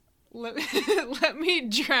Let, let me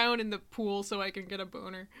drown in the pool so I can get a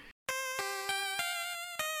boner.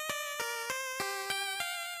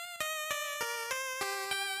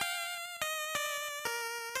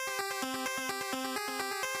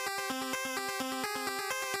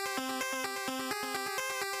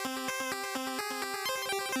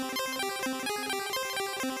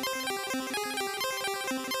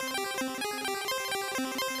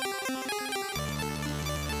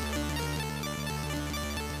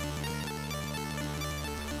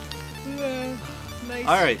 Nice.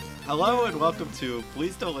 All right. Hello and welcome to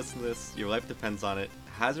Please Don't Listen to This. Your life depends on it.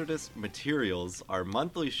 Hazardous Materials, our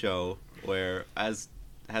monthly show where, as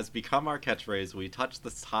has become our catchphrase, we touch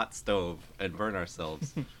this hot stove and burn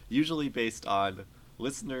ourselves. Usually based on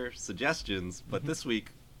listener suggestions, but this week,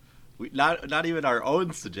 not even our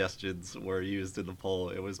own suggestions were used in the poll.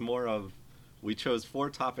 It was more of we chose 4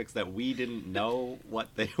 topics that we didn't know what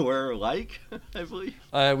they were like. I believe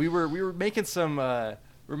we were making some.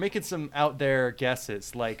 We're making some out there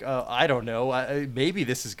guesses, like I don't know, maybe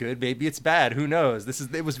this is good, maybe it's bad. Who knows?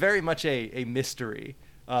 It was very much a mystery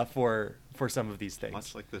for some of these things.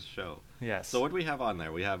 Much like this show. Yes. So what do we have on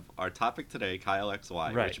there? We have our topic today, Kyle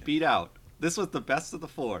XY, Right. which beat out. This was the best of the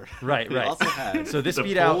 4. Right. We also had So this The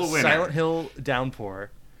beat out poll winner. Silent Hill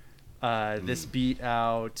Downpour. This beat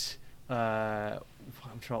out. I'm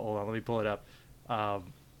trying. Hold on, let me pull it up. Yeah,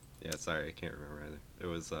 sorry, I can't remember either. It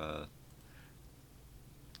was some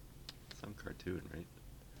cartoon, right?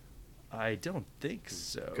 I don't think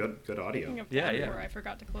so. Good audio. Speaking of Yeah, Downpour, yeah. I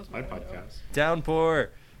forgot to close my My window. podcast. Downpour.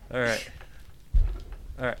 All right.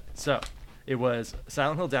 So it was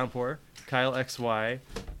Silent Hill Downpour, Kyle XY,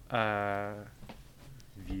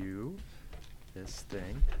 View, this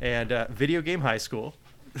thing, and Video Game High School.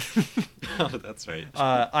 Oh, that's right.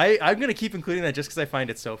 I'm gonna keep including that just because I find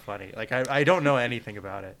it so funny. Like I don't know anything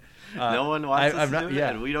about it. No one wants us I'm to not- do it,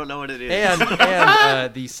 yeah. and we don't know what it is. And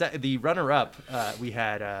the runner-up, we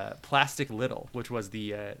had Plastic Little, which was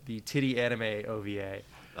the titty anime OVA.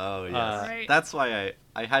 Oh, yes. Right. That's why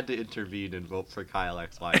I had to intervene and vote for Kyle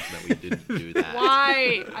XY so that we didn't do that.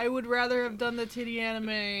 Why? I would rather have done the titty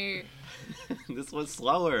anime. This was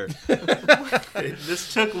slower.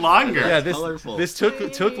 This took longer. Yeah, colorful. this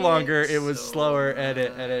took longer. It was So slower, and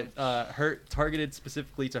it targeted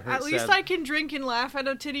specifically to hurt. At least Seb. I can drink and laugh at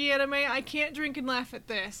a titty anime. I can't drink and laugh at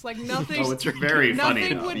this. Like nothing. Oh, it's very funny.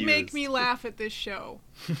 Nothing though. would make me laugh at this show.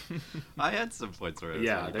 I had some points where it was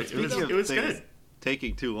Yeah, funny, but it was- speaking of it was things good.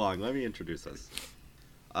 taking too long, let me introduce us.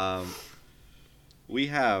 We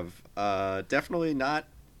have definitely not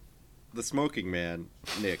the smoking man,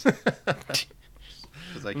 Nick.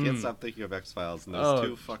 Because I can't stop thinking of X-Files and those Oh.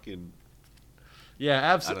 2 fucking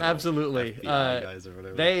Yeah, I don't know, absolutely. FBI guys or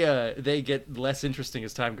whatever. They get less interesting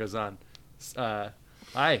as time goes on. Hi,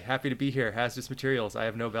 happy to be here. Hazardous Materials. I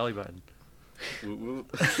have no belly button. Woo woo.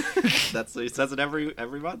 That's he says it every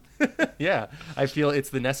month. Yeah, I feel it's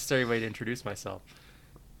the necessary way to introduce myself.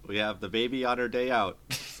 We have the baby on her day out.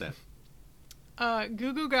 Set.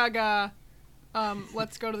 Goo goo gaga.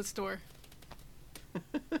 Let's go to the store.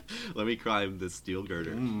 Let me climb this steel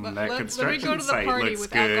girder. That Let me construction go to the site party looks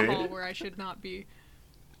with good. alcohol where I should not be.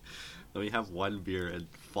 Let me have one beer and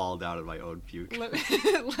fall down in my own puke.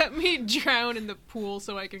 Let me drown in the pool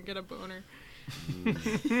so I can get a boner.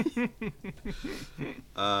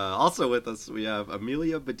 Also with us, we have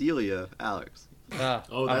Amelia Bedelia, Alex. Oh,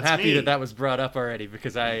 I'm that's happy me. that was brought up already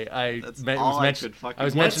because I That's me- all was, I mention- could fucking I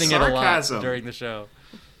was say. mentioning it a lot Sarcasm. during the show.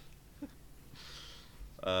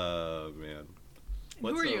 Man.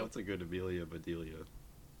 Who are you? What's a good Amelia Bedelia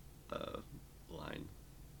line?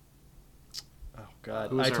 Oh God!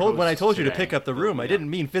 Who's our When I host told you to today? pick up the room, I didn't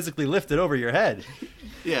mean physically lift it over your head.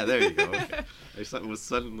 Yeah, there you go. Was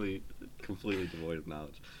suddenly completely devoid of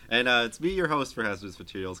knowledge. And it's me, your host for Hazardous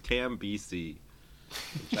Materials, Cam BC.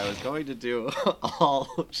 Which I was going to do all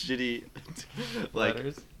shitty, like,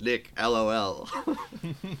 Letters? Nick, LOL.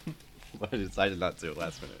 But I decided not to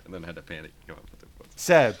last minute, and then had to panic and come up with the quotes.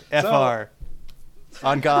 Seb, FR,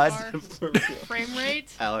 on God. Frame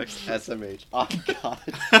rate? Alex, SMH. Oh, God.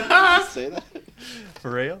 Did you say that?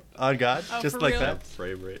 For real? On God? Oh, Just for like real? that?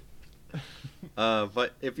 Frame rate.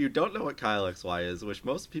 But if you don't know what Kyle XY is, which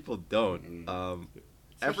most people don't,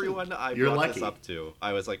 everyone I You're brought this lucky. up to,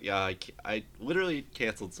 I was like, yeah, I literally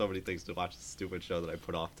canceled so many things to watch this stupid show that I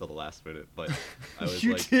put off till the last minute. But I was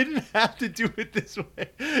You like, didn't have to do it this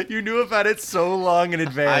way. You knew about it so long in I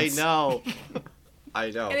advance. know. I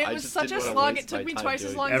know. And it I was just such didn't a wanna slog. waste It took my me time twice as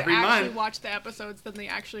doing long that. to Every actually month. watch the episodes than they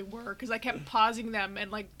actually were, because I kept pausing them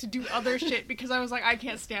and like to do other shit because I was like, I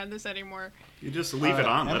can't stand this anymore. You just leave it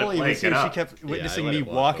on, let Emily it play, was here. get She up. kept witnessing let me it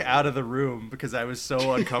walk walk out over. of the room because I was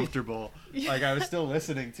so uncomfortable. Like I was still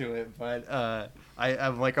listening to it, but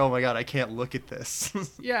I'm like, oh my god, I can't look at this.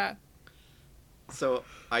 Yeah. So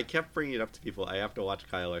I kept bringing it up to people. I have to watch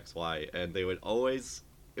Kyle XY, and they would always.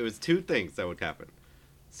 It was two things that would happen.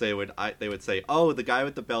 So they would say, "Oh, the guy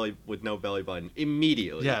with the belly with no belly button,"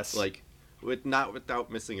 immediately. Yes. Like,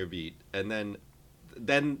 without missing a beat, and then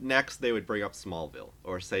next they would bring up Smallville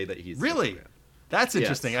or say that he's Really? Superman. That's Yes.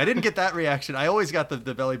 interesting. I didn't get that reaction. I always got the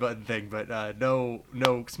belly button thing, but no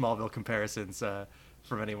Smallville comparisons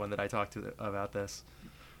from anyone that I talked to about this.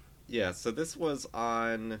 Yeah. So this was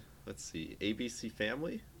on. Let's see, ABC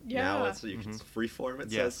Family. Yeah. Now it's Freeform.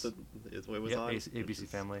 It Yes. says that it was Yep, on ABC which is-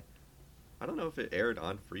 Family. I don't know if it aired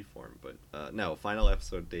on Freeform, but no. Final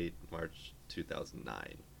episode date March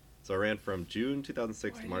 2009. So it ran from June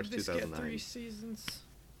 2006 Why to March did this get 2009. 3 seasons?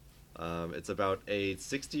 It's about a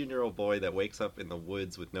 16-year-old boy that wakes up in the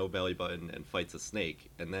woods with no belly button and fights a snake,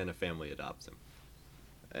 and then a family adopts him.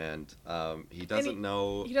 And he doesn't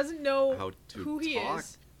know. He doesn't know how to who he talk.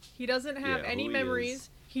 is. He doesn't have Yeah, any who he memories. is.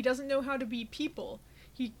 He doesn't know how to be people.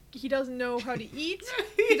 He doesn't know how to eat.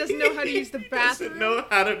 He doesn't know how to use the bathroom. Doesn't know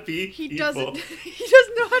how to be He people. doesn't. He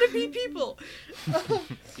doesn't know how to be people.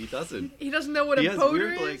 He doesn't. He doesn't know what He a has boater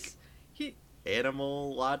weird, is. like, He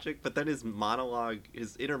Animal logic, but then his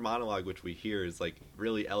inner monologue, which we hear, is like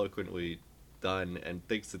really eloquently done and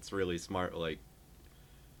thinks it's really smart. Like,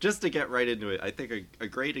 just to get right into it, I think a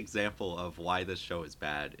great example of why this show is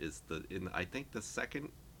bad is I think the second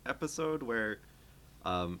episode where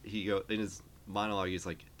in his monologue he's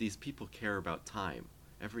like, these people care about time.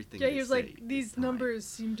 Everything. yeah. they He was say like, is these time. numbers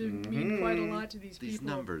seem to mean quite a lot to these These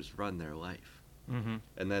people. numbers run their life. Mm-hmm.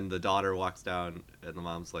 And then the daughter walks down, and the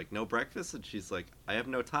mom's like, "No breakfast?" And she's like, "I have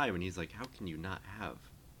no time." And he's like, "How can you not have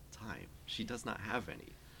time? She does not have any."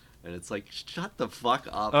 And it's like, shut the fuck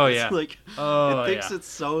up. Oh, It's yeah. like, Oh, it thinks yeah. it's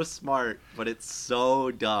so smart, but it's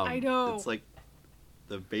so dumb. I know. It's like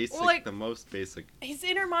the basic, Well, like, the most basic. His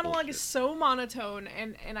inner monologue is Bullshit. so monotone,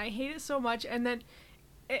 and I hate it so much. And then,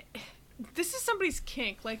 this is somebody's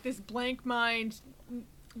kink, like this blank mind.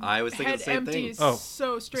 I was thinking head the same empty thing. is Oh.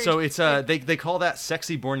 so strange. So it's Like, they call that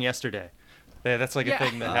sexy born yesterday. Yeah, that's like a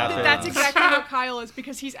thing that happens. That's exactly what Kyle is,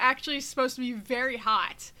 because he's actually supposed to be very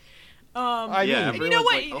hot. I Yeah, mean, And you know everyone's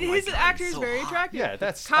what? like, "Oh my His God, actor he's is so very hot." attractive. Yeah,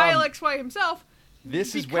 that's Kyle um, XY himself.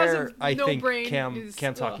 This is because where of I No think Brain Cam is-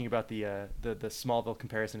 talking about the Smallville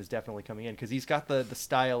comparison is definitely coming in, because he's got the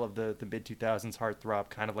style of the mid 2000s heartthrob,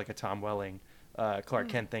 kind of like a Tom Welling, Clark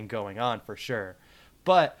Kent thing going on for sure.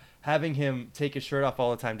 But having him take his shirt off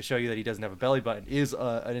all the time to show you that he doesn't have a belly button is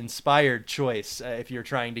an inspired choice if you're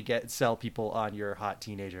trying to sell people on your hot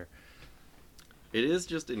teenager. It is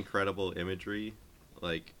just incredible imagery,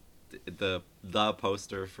 like the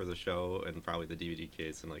poster for the show and probably the DVD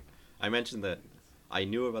case. And like I mentioned that I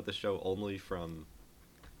knew about the show only from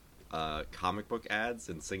comic book ads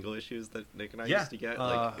and single issues that Nick and I Yeah. used to get.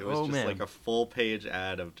 Like it was oh, just man. like a full page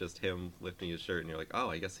ad of just him lifting his shirt, and you're like, oh,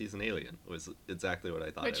 I guess he's an alien. It was exactly what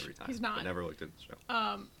I thought Which every time. he's not. I never looked at the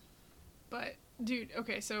show. But dude,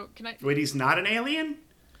 okay, so can I? Wait, he's not an alien?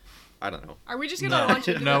 I don't know. Are we just gonna launch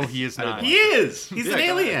into No, this? he is I didn't not. He is! He's Yeah, an go ahead.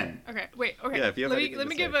 alien! Okay, wait. Okay. Yeah, if you have let anything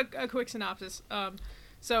me to give say. a quick synopsis.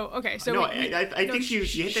 So no, we- I no, think you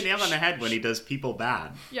shh, hit the shh, nail on the shh, head when shh. he does people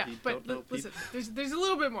bad. Yeah, You but don't know listen, people. there's a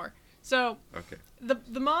little bit more. So Okay.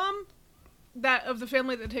 the mom that of the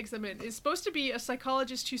family that takes them in is supposed to be a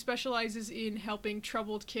psychologist who specializes in helping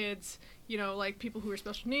troubled kids, you know, like people who are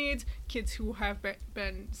special needs, kids who have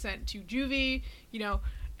been sent to juvie, you know,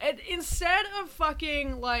 and instead of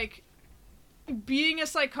fucking like being a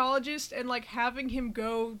psychologist and like having him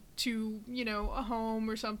go to, you know, a home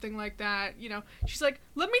or something like that, you know, she's like,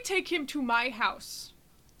 let me take him to my house.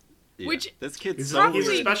 Yeah. Which this kid's He's so a- he's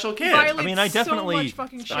a weird. special kid. violates I mean, I definitely, so much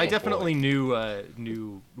fucking shit. I definitely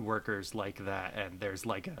knew workers like that, and there's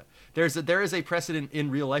like there is a precedent in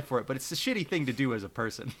real life for it, but it's a shitty thing to do as a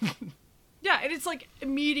person. Yeah, and it's like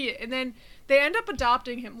immediate, and then they end up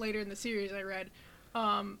adopting him later in the series. I read,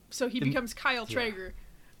 so he becomes Kyle yeah. Traeger,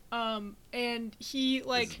 and he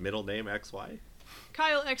like His middle name XY.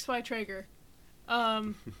 Kyle XY Traeger,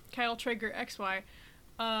 Kyle Traeger XY.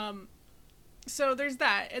 So there's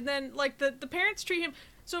that, and then like the parents treat him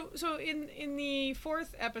so in the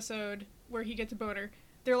fourth episode where he gets a boner,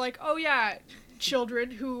 they're like, oh yeah, children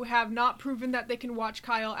who have not proven that they can watch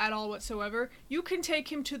Kyle at all whatsoever, you can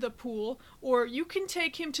take him to the pool, or you can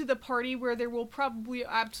take him to the party where there will probably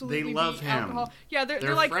absolutely They love be him. alcohol. Yeah, They're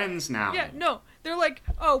they're like friends now. Yeah, no, they're like,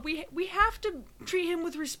 oh, we have to treat him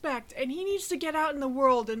with respect, and he needs to get out in the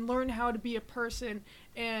world and learn how to be a person.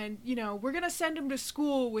 And, you know, we're gonna send him to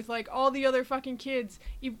school with, like, all the other fucking kids,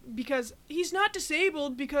 because he's not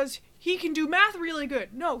disabled because he can do math really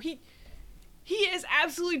good. No, he is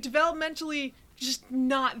absolutely developmentally just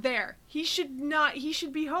not there. He should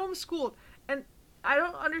be homeschooled. And I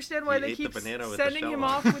don't understand why He they ate the keep banana with the sending shell him on.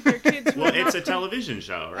 off with their kids. who Well, are it's a not- television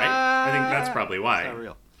show, right? I think that's probably It's why. not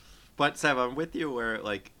real. But Sam, I'm with you where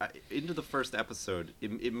like into the first episode,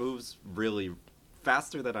 it moves really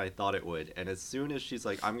faster than I thought it would. And as soon as she's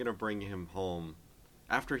like, I'm gonna bring him home,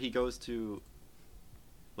 after he goes to,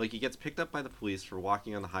 like, he gets picked up by the police for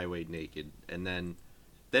walking on the highway naked, and then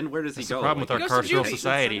where does That's he the go? problem with Like, our goes to carceral jail.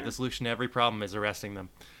 society. The solution to every problem is arresting them.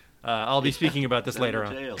 I'll be speaking about this send him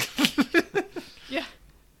later to on. jail. Yeah.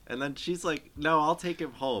 And then she's like, no, I'll take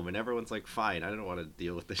him home, and everyone's like, fine, I don't want to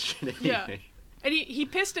deal with this shit anyway. Yeah. And he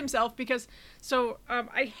pissed himself because,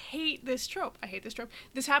 I hate this trope.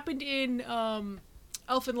 This happened in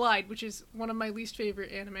Elfen Lied, which is one of my least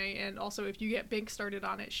favorite anime, and also if you get Bink started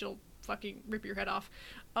on it, she'll fucking rip your head off.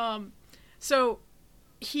 So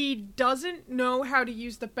he doesn't know how to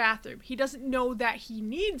use the bathroom. He doesn't know that he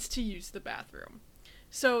needs to use the bathroom.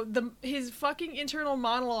 So his fucking internal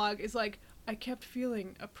monologue is like, I kept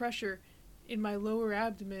feeling a pressure in my lower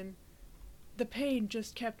abdomen. The pain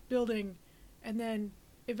just kept building. And then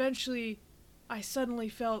eventually I suddenly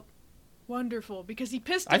felt wonderful because he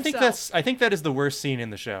pissed himself. I think that is the worst scene in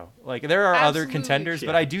the show. Like, there are other Absolutely. contenders,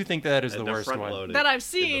 but Yeah. I do think that is And the they're worst one. front-loaded That I've in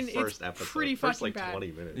seen, the it's first episode. pretty First, fucking like, bad.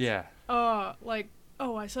 20 minutes. Yeah.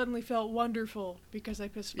 I suddenly felt wonderful because I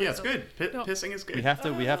pissed Yeah, it's myself. good. No. Pissing is good.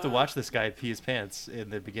 We have to watch this guy pee his pants in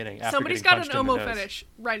the beginning. After Somebody's getting got an punched in the Omo nose. fetish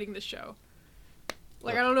writing this show.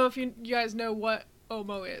 Like, Look. I don't know if you guys know what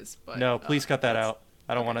Omo is, but No, please cut that that's- out.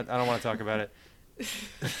 I don't want to talk about it.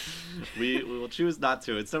 We will choose not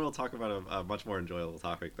to. Instead, we'll talk about a much more enjoyable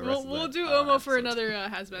topic. The rest We'll of the, do Omo for episodes. another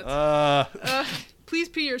Hazbets. Uh, Please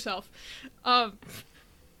pee yourself.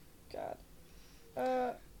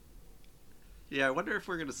 Yeah, I wonder if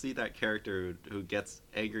we're gonna see that character who gets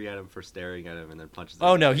angry at him for staring at him and then punches him.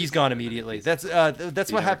 Oh in the no, face, he's gone and then immediately. he's- That's He what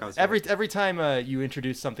never happens comes back. every time you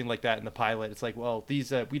introduce something like that in the pilot. It's like, well,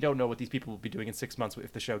 these we don't know what these people will be doing in 6 months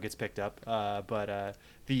if the show gets picked up. But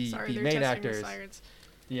the Sorry, they're main testing with actors, sirens.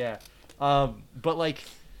 yeah. But like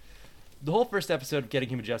the whole first episode of Getting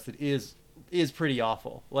Him Adjusted is pretty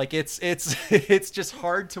awful. Like it's it's just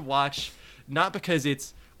hard to watch, not because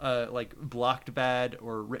it's like blocked bad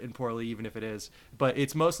or written poorly, even if it is, but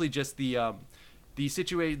it's mostly just the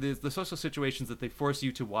social situations that they force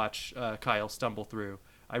you to watch Kyle stumble through.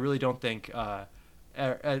 I really don't think I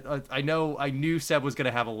knew Seb was going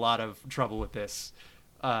to have a lot of trouble with this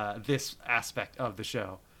aspect of the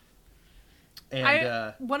show.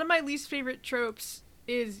 And one of my least favorite tropes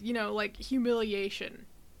is, like humiliation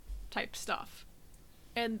type stuff.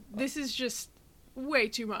 And this is just way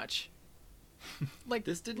too much. Like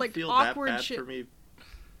This didn't like feel awkward that bad shit. for me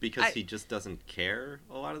because he just doesn't care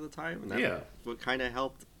a lot of the time, and that Yeah. what kind of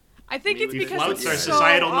helped. I think He it's He because flouts it's our so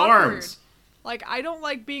societal awkward. norms. Like, I don't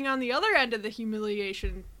like being on the other end of the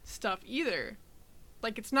humiliation stuff either.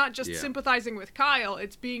 Like, it's not just Yeah. sympathizing with Kyle,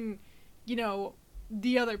 it's being,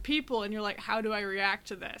 the other people, and you're like, how do I react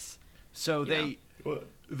to this? so Yeah.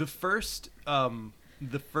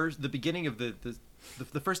 the beginning of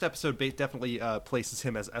the first episode definitely places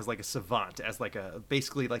him as like a savant, as like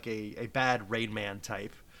basically like a bad Rain Man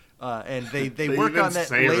type, and they They work even on that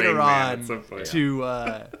say later Rain Man on at some point. to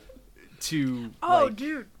Oh, like,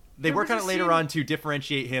 dude. they there work was on a it later scene- on to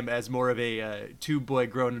differentiate him as more of a tube boy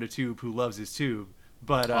grown in a tube who loves his tube,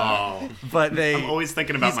 but but they I'm always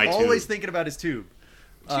thinking about he's my tube. always thinking about his tube.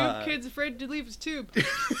 Tube kid's afraid to leave his tube.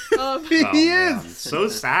 Oh, He man. is. So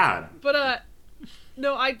sad. But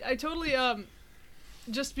no, I totally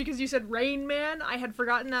just because you said Rain Man, I had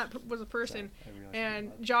forgotten that was a person.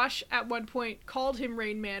 And Josh at one point called him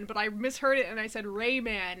Rain Man, but I misheard it and I said Ray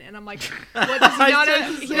Man, and I'm like, what does he I not said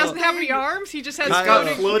have? the He same doesn't have any thing. arms. He just has He's got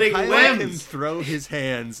floating. floating Kyle limbs. can throw his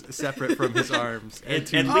hands separate from his arms.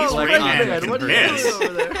 At into least like Rain objects Man in can her piss. hands.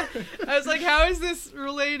 over there. I was like, how is this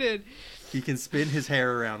related? He can spin his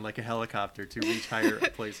hair around like a helicopter to reach higher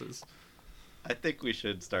places. I think we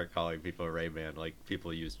should start calling people Rayman like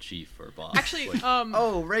people use Chief or Boss. Actually, Like,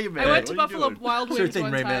 oh, Rayman. I went to what are you Buffalo doing? Wild Wings Sure thing,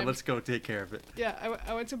 one Rayman. time. Let's go take care of it. Yeah,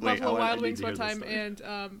 I went to Wait, Buffalo I Wild need Wings to one hear this time, story.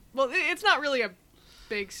 and well, it's not really a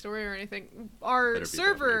big story or anything. Our Better be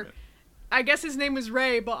server Rayman. I guess his name was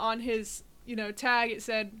Ray, but on his, tag it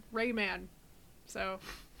said Rayman. So,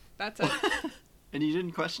 that's it. And you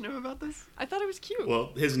didn't question him about this? I thought it was cute.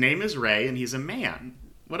 Well, his name is Ray, and he's a man.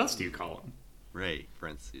 What else do you call him? Ray,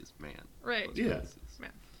 parentheses, man. Ray. Close Yeah. parentheses.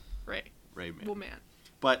 Man. Ray. Ray, man. Well, man.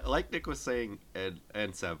 But like Nick was saying,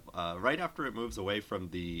 and Seb, right after it moves away from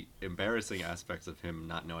the embarrassing aspects of him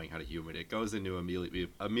not knowing how to human, it goes into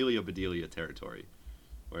Amelia Bedelia territory,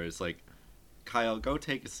 where it's like, Kyle, go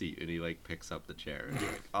take a seat, and he like picks up the chair, and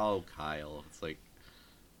you're like, oh, Kyle, it's like.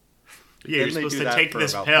 Yeah, Then you're they supposed do to that take for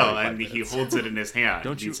this about pill, 45 and he minutes. holds it in his hand.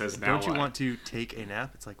 Don't and you he says, now what? want to take a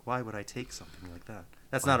nap? It's like, why would I take something like that?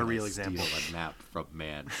 That's not a real example. Steal a nap from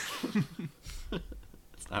man.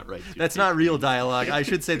 It's not right. to That's take not real things. dialogue. I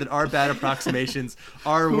should say that our bad approximations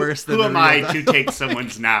are worse than Who the am real I di- to take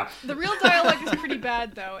someone's nap? The real dialogue is pretty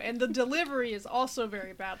bad, though, and the delivery is also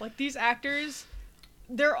very bad. Like, these actors,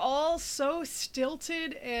 they're all so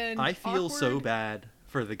stilted and I feel so awkward. bad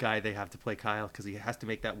for the guy they have to play Kyle because he has to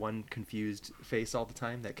make that one confused face all the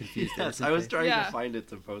time. That confused. Yes, innocent I was face. trying Yeah. to find it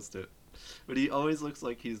to post it, but he always looks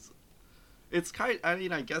like he's. It's kind. I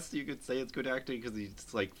mean, I guess you could say it's good acting because he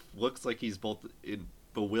just, like, looks like he's both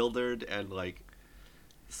bewildered and like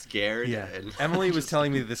scared. Yeah, And Emily was just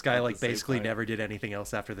telling me that this guy at like the same basically time. never did anything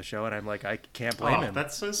else after the show, and I'm like, I can't blame Oh, him.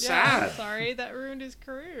 that's so Yeah, sad. I'm sorry, that ruined his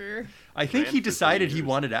career. I think Ran he for 3 decided he years.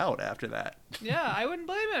 wanted out after that. Yeah, I wouldn't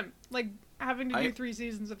blame him. Like, having to do I- 3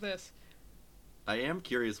 seasons of this. I am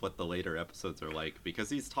curious what the later episodes are like because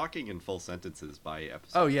he's talking in full sentences by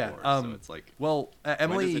episode. Oh yeah, 4, so it's like. well, when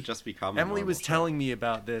Emily. does it just become a Emily normal was show? telling me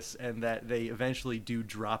about this, and that they eventually do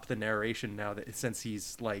drop the narration now that since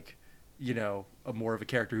he's like, a more of a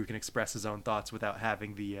character who can express his own thoughts without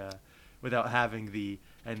having the,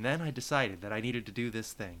 and then I decided that I needed to do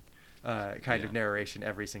this thing, kind of Yeah. narration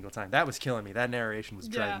every single time. That was killing me. That narration was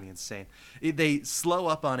driving Yeah. me insane. They slow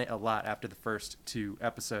up on it a lot after the first 2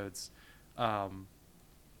 episodes, and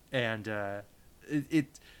it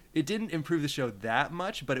didn't improve the show that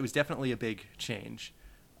much, but it was definitely a big change.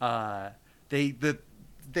 They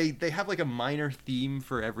have like a minor theme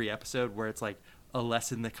for every episode where it's like a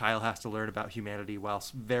lesson that Kyle has to learn about humanity while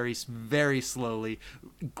very, very slowly,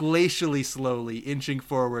 glacially slowly inching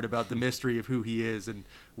forward about the mystery of who he is and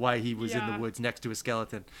why he was in Yeah. the woods next to a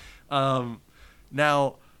skeleton.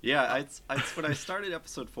 Now, Yeah, it's when I started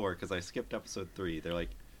episode 4 because I skipped episode 3. They're like,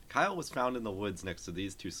 Kyle was found in the woods next to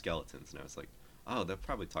these 2 skeletons, and I was like, oh, they'll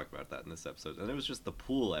probably talk about that in this episode. And it was just the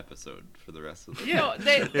pool episode for the rest of the. No,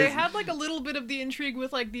 they had like a little bit of the intrigue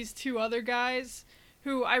with like these 2 other guys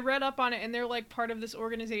who I read up on it, and they're like part of this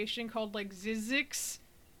organization called like Zizix,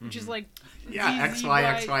 which is like Yeah,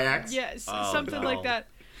 ZZY. XYXYX. Yes, Oh, something no. like that.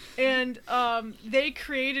 And they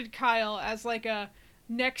created Kyle as like a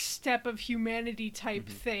next step of humanity type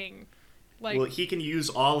thing. Like, Well, he can use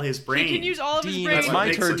all his brain. he can use all of his Dean, brain. it's what my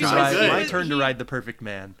makes turn him to so ride. good. My turn to ride the perfect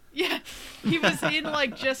man. Yeah, he was in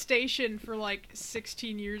like gestation for like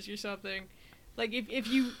 16 years or something. Like if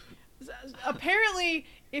you apparently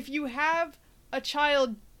if you have a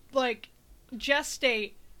child like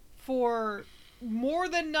gestate for more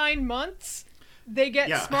than 9 months, they get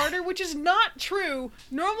Yeah. smarter, which is not true.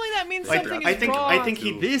 Normally that means Like, something I is think- wrong. I think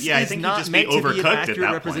he- This Yeah, I is think he'd not just be meant to be an overcooked at accurate that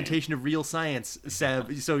point. representation of real science,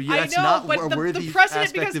 Seb. So I that's know, not but a the worthy precedent,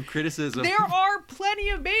 aspect because of criticism. there are plenty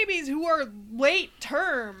of babies who are late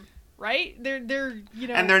term, right? They're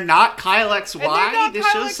And they're not Kyle And XY. they're not This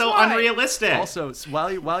Kyle show's so XY. unrealistic. Also,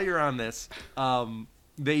 while you're on this,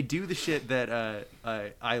 they do the shit that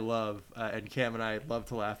I love, and Cam and I love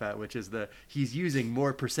to laugh at, which is he's using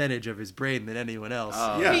more percentage of his brain than anyone else.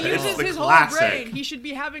 Oh, Yeah, he it's uses the his classic. whole brain. He should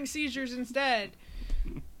be having seizures instead.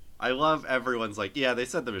 I love everyone's like, yeah, they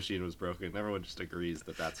said the machine was broken. Everyone just agrees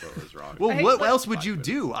that that's what was wrong. Well, I hate what that- else would you 5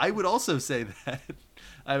 do? minutes. I would also say that.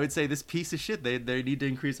 I would say this piece of shit. They need to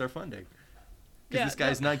increase our funding because Yeah, this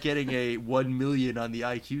guy's not getting a 1 million on the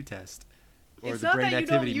IQ test or It's the not brain that you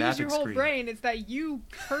don't activity use mapping your whole screen. brain. It's that you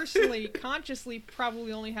personally, consciously,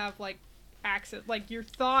 probably only have like access. Like your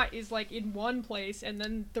thought is like in one place, and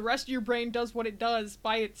then the rest of your brain does what it does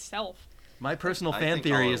by itself. My personal I fan think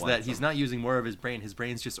theory all is at that once, he's I'm- not using more of his brain. His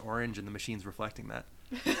brain's just orange, and the machine's reflecting that.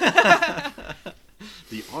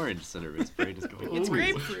 The orange center of his brain is going. It's Ooh.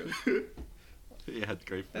 grapefruit. Yeah, it's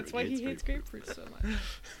grapefruit. That's why he hates grapefruit so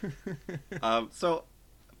much. So,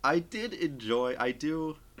 I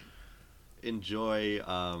do enjoy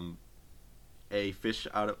a fish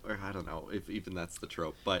out of, or I don't know if even that's the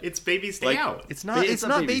trope, but It's Baby's Day Like, Out. It's not. It's a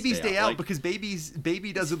not Baby's Day Out like- because baby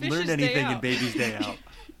doesn't Fish's learn Day anything in Out. Baby's Day Out.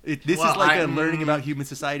 This Well, is like a I'm- learning about human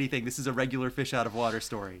society thing. This is a regular fish out of water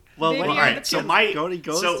story. well, Maybe when Well, Yeah, all he right. So that's my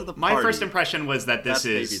goes to the my party, first impression was that that's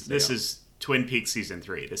this Baby's Day is Out. Twin Peaks season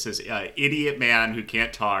 3. This is idiot man who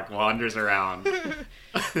can't talk, wanders around.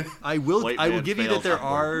 I will White will man give you that fails there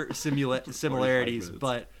on are board. similarities,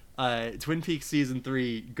 45 but Twin Peaks season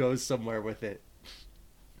 3 goes somewhere with it.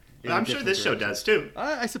 In a I'm sure different this show direction. does too.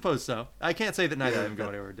 I suppose so. I can't say that neither Yeah, of them go but-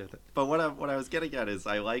 anywhere with it. But what I was getting at is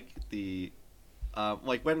I like the,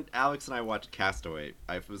 like when Alex and I watched Castaway.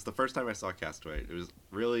 It was the first time I saw Castaway. It was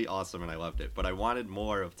really awesome and I loved it. But I wanted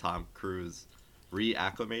more of Tom Cruise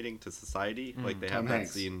reacclimating to society. Like they Tom have that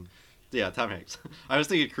Hanks. scene. Yeah, Tom Hanks. I was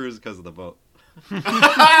thinking Cruise because of the boat.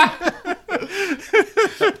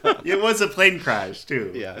 It was a plane crash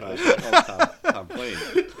too. Yeah, But- Tom Plane.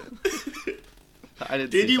 I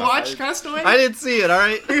didn't Did see you Tom- watch Castaway? I didn't see it. All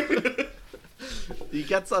right. He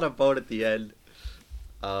gets on a boat at the end,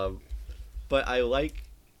 but I like,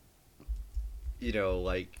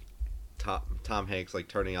 like Tom Hanks like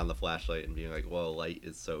turning on the flashlight and being like, "Well, light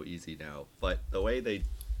is so easy now." But the way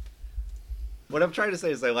what I'm trying to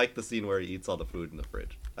say is, I like the scene where he eats all the food in the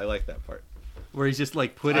fridge. I like that part. Where he's just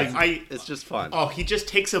like putting. It's just fun. Oh, he just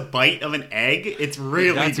takes a bite of an egg. It's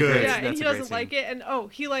really That's a good. great- Yeah, and that's he a great doesn't scene. like it, and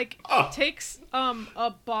he Oh. takes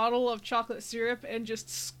a bottle of chocolate syrup and just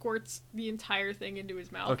squirts the entire thing into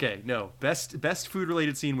his mouth. Okay, no. Best food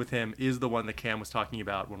related scene with him is the one that Cam was talking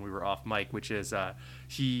about when we were off mic, which is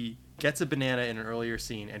he gets a banana in an earlier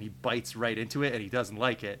scene and he bites right into it and he doesn't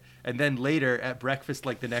like it. And then later at breakfast,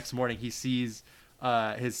 like the next morning, he sees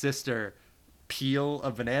his sister peel a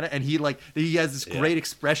banana and he has this great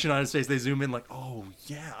expression on his face. They zoom in like, oh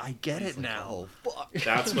yeah, I get it now. Oh fuck!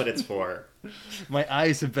 That's what it's for. My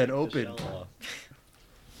eyes have been opened.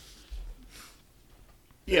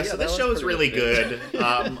 Yeah, so that this was show's pretty really good. good.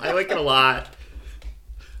 I like it a lot.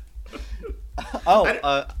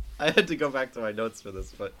 Oh, I had to go back to my notes for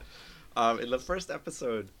this, but in the first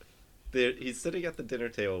episode, he's sitting at the dinner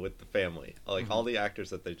table with the family, like all the actors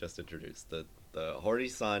that they just introduced. The horny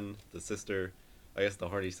son, the sister, I guess the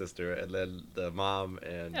horny sister, and then the mom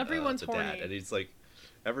and Everyone's the dad. horny. And he's like,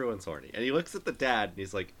 everyone's horny. And he looks at the dad and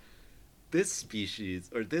he's like, this species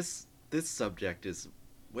or this subject is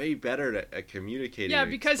way better at communicating. Yeah,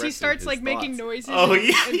 and because he expressing starts his like making thoughts. noises Oh, and,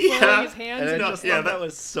 yeah, and yeah. flailing his hands. And I And, just yeah, thought that that-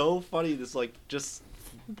 was so funny. This like just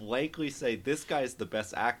blankly say this guy's the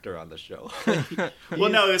best actor on the show. Well,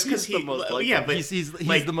 no, it was because he's the most likable. yeah, but he's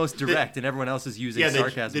like, the most direct and everyone else is using Yeah,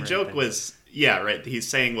 sarcasm. the or joke anything. was right. He's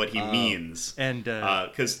saying what he means, And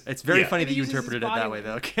because it's very funny And that he you uses his interpreted it body that way,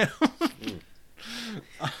 though, language.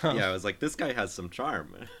 Cam. Yeah, I was like, this guy has some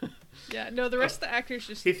charm. yeah, no, the rest of the actors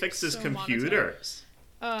just He fixes so computers,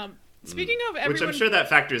 Speaking of everyone, which I'm sure that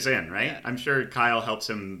factors in, right? Yeah. I'm sure Kyle helps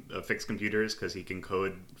him fix computers because he can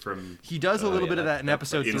code from. He does a little yeah, bit of that in that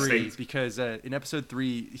episode part. 3 Instincts. because in episode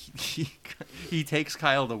 3 he takes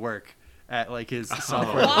Kyle to work at like his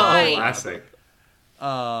software. Why? Classic.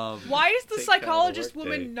 why is the Take Kyle to psychologist work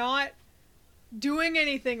woman day. not doing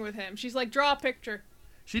anything with him? She's like, draw a picture.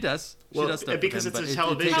 She does. Well, she does stuff with because him, it's but a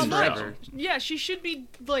television takes show. forever. Yeah, she should be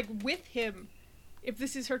like with him. If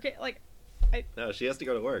this is her case, like, No, she has to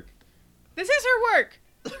go to work. this is her work.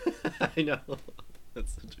 I know.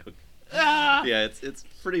 That's the joke. Ah. Yeah, it's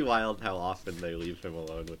pretty wild how often they leave him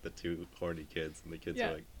alone with the two horny kids, and the kids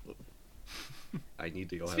Yeah. are like, I need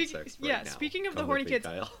to go have Speak- sex yeah, right now. speaking of the Come horny with me, kids,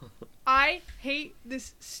 Kyle." I hate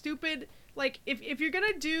this stupid like if you're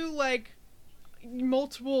gonna do like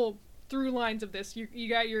multiple through lines of this, you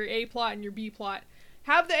got your A plot and your B plot.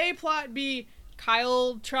 Have the A plot be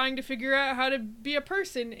Kyle trying to figure out how to be a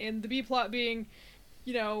person, and the B plot being,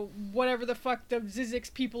 you know, whatever the fuck the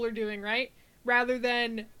Zizix people are doing, right? Rather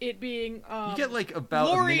than it being You get like about a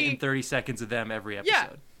Lori- minute and 30 seconds of them every episode. Yeah.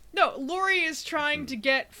 No, Lori is trying to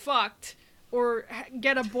get fucked or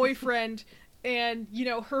get a boyfriend, and, you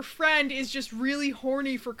know, her friend is just really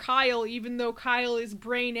horny for Kyle, even though Kyle is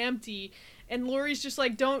brain empty. And Lori's just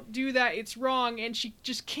like, don't do that, it's wrong, and she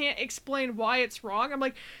just can't explain why it's wrong. I'm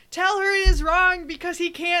like, tell her it is wrong because he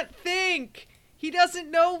can't think. He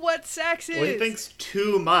doesn't know what sex is. Well, he thinks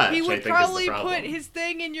too much. He I would think, is probably the problem. put his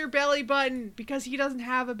thing in your belly button because he doesn't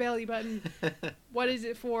have a belly button. What is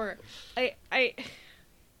it for? I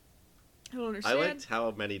don't I understand. liked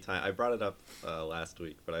how many times I brought it up last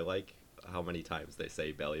week, but I like how many times they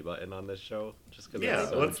say belly button on this show. Just because Yeah, it's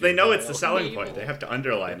so well, they know it's the juvenile. selling point. They have to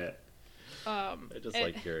underline it. I just and,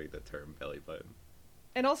 like hearing the term belly button.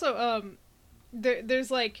 and also there's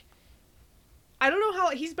like, I don't know how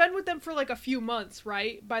he's been with them for like a few months,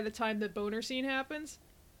 right? By the time the boner scene happens.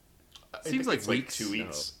 I Seems think like it's weeks. 2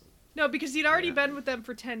 weeks. No, because he'd already Yeah. been with them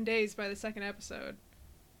for 10 days by the second episode.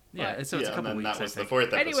 Yeah, But- so it's a and couple then weeks, that was I the think.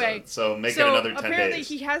 fourth episode. Anyway, So make so it another 10 apparently days.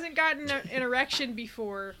 he hasn't gotten an erection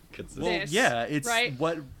before. Consistent. Well, this, yeah, it's right?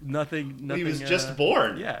 nothing. he was uh, just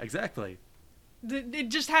born. Yeah, exactly. It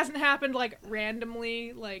just hasn't happened like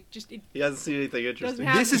randomly, like just it He hasn't seen anything interesting.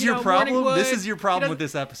 happen. This is you your know, problem. Morningwood, This is your problem he with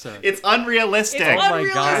this episode. It's unrealistic. It's Oh my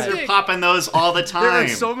Guys God. are unrealistic. popping those all the time. There are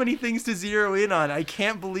so many things to zero in on. I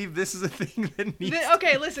can't believe this is a thing that needs.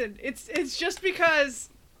 Okay, listen. It's just because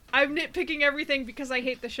I'm nitpicking everything because I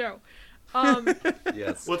hate the show.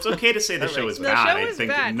 Yes. Well, it's okay to say the show is The bad. show I is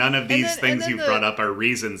think bad. none of And these then- things and you've then brought up are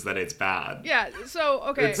reasons that it's bad. Yeah. So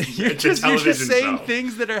okay. It's- You're It's a just television saying show.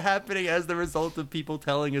 things that are happening as the result of people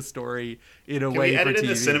telling a story in a Can way we edit for in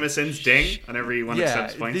the TV. CinemaSins ding whenever you want to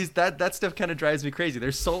accept points? that stuff kind of drives me crazy. There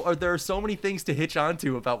are so many things to hitch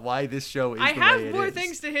onto about why this show is. I the have way it more is.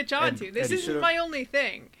 things to hitch on to. This and you isn't should've- my only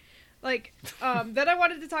thing. Like, then I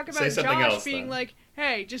wanted to talk Say about something Josh else, being then. like,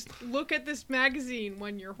 "Hey, just look at this magazine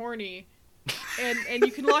when you're horny, and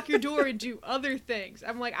you can lock your door and do other things."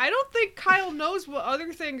 I'm like, I don't think Kyle knows what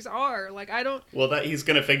other things are. Like, I don't. Well, that he's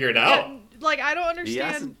gonna figure it out. Like, I don't He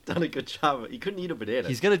understand. hasn't done a good job. He couldn't eat a banana.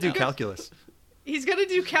 He's gonna do calculus. He's gonna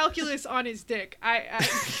do calculus on his dick. I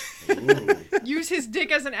Ooh. use his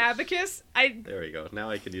dick as an abacus. There we go. Now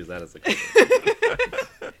I can use that as a clip.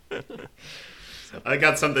 I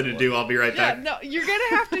got something to do. I'll be right Yeah, back. no, you're gonna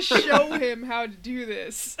have to show him how to do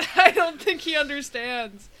this. I don't think he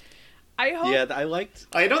understands. I hope. Yeah, I liked.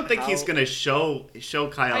 I don't think he's how- gonna show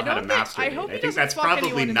Kyle I how to don't think. masturbate. I hope he think doesn't that's fuck anyone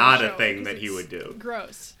probably in the not a show, thing 'cause that he it's would do.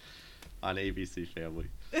 Gross. on ABC Family.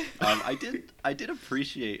 I did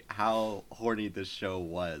appreciate how horny this show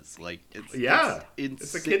was. Like it's Yeah, it's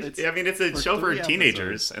it's a kid. I mean, it's a for show for 3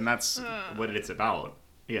 teenagers, and that's what it's about.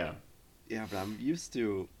 Yeah. Yeah, but I'm used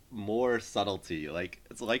to more subtlety. Like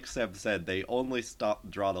it's like Seb said, they only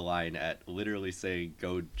draw the line at literally saying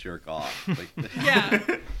 "go jerk off." Like Yeah.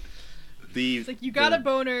 it's It's like you got a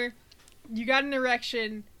boner, you got an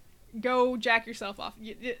erection, go jack yourself off.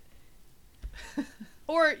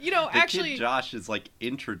 Or actually, kid Josh is like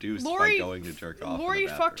introduced Lori by going to jerk off. Lori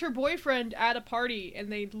fucked her boyfriend at a party,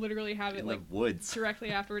 and they literally have it in like the woods. directly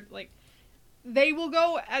afterward. Like, they will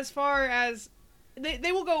go as far as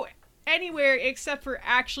they will go anywhere except for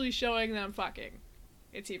actually showing them fucking.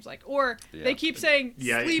 It seems like, or Yeah. they keep saying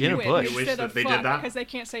Yeah, sleep in a with bush. I wish instead that of they did fuck that. because they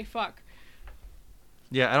can't say fuck.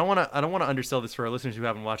 Yeah, I don't want to undersell this for our listeners who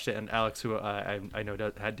haven't watched it, and Alex, who I know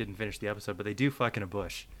didn't finish the episode, but they do fuck in a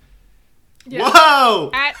bush. Yeah. Whoa!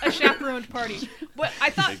 At a chaperoned party. But I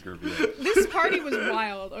thought Big reveal. this party was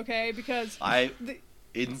wild, okay? Because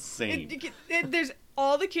Insane. there's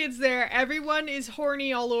all the kids there. Everyone is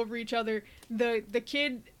horny all over each other. The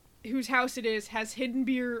kid whose house it is has hidden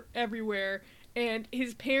beer everywhere, and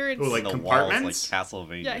his parents. Ooh, like In the compartments? walls, like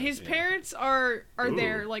Castlevania. yeah, his parents are Ooh.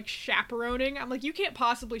 there like chaperoning. I'm like, you can't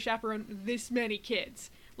possibly chaperone this many kids.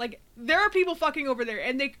 Like, there are people fucking over there,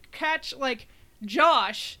 and they catch like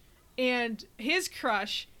Josh and his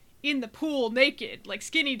crush in the pool naked, like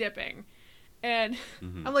skinny dipping. And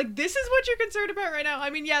I'm like, this is what you're concerned about right now?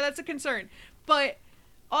 I mean, yeah, that's a concern. But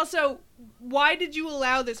also, why did you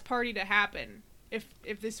allow this party to happen if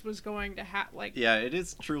this was going to happen? Like, Yeah, it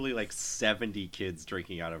is truly like 70 kids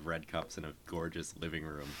drinking out of red cups in a gorgeous living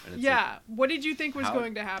room. And it's yeah, what did you think was how-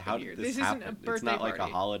 going to how happen did here? this This isn't a happen? birthday It's not party. like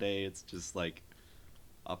a holiday. It's just like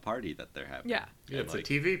a party that they're having. Yeah. Yeah, And, it's like,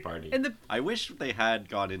 a TV party. And the I wish they had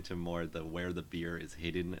gone into more where the beer is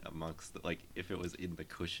hidden amongst like if it was in the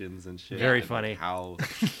cushions and shit. Very and, funny. Like, how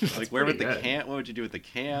like where would pretty the good. what would you do with the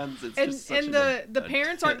cans? It's and just such and a the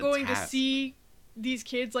parents aren't going to task. see these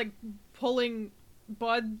kids like pulling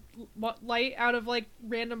Bud Light out of like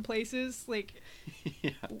random places. Like,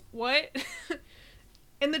 Yeah. what?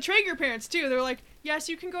 And the Traeger parents too. They're like, yes,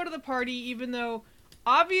 you can go to the party, even though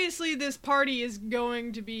obviously this party is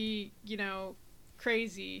going to be,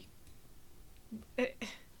 crazy.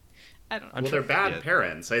 I don't know. Well, they're bad Yeah.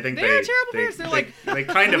 parents. I think They are terrible parents. They're like, they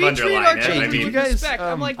kind of "We treat our underline it. children I with mean, you guys, respect."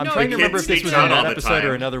 I'm like, I'm no, trying to you remember can't if this speak was to in them that all the episode or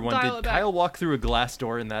time. another one. Dial it Did back. Kyle walk through a glass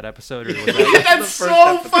door in that episode? Or was that... that's the first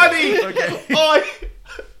so episode. funny. Okay. Oh,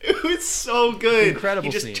 it was so good. Incredible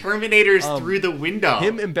He just scene. Terminators through the window.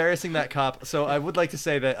 Him embarrassing that cop. So I would like to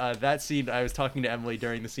say that that scene, I was talking to Emily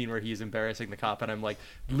during the scene where he's embarrassing the cop, and I'm like,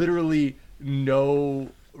 literally no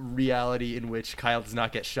reality in which Kyle does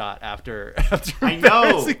not get shot after I know.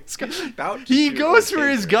 embarrassing this guy. About to He shoot goes one for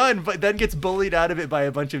his kid. gun, but then gets bullied out of it by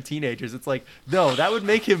a bunch of teenagers. It's like, no, that would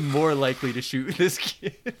make him more likely to shoot this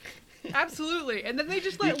kid. Absolutely. And then they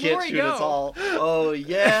just You let can't Lori shoot go. us all. Oh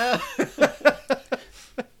yeah.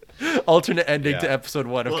 Alternate ending to Yeah. episode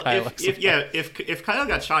 1 of well, Kyle. if Kyle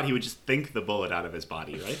got shot, he would just think the bullet out of his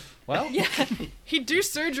body, right? Well, Yeah. He'd do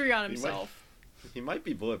surgery on himself. He might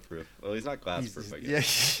be bulletproof. Well, he's not glass-proof, I yeah,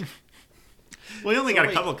 guess. Well, he only So got a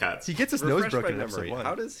wait, couple cuts. he gets his nose Refresh broken my in episode memory. 1.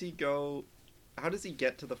 How does he go? How does he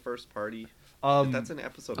get to the first party? That's an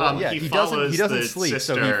episode. Yeah, He he doesn't follows the sleep,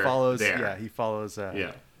 so he sister follows. there. Yeah, he follows.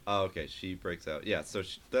 Yeah. Oh, okay. She breaks out. Yeah. So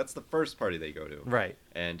that's the first party they go to. Right.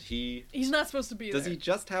 And He's not supposed to be does there. he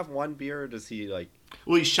just have one beer, or does he like?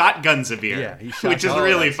 Well, he shotguns a beer. Yeah, he which is shotguns-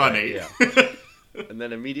 really that's right, funny. yeah. And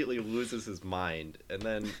then immediately loses his mind, and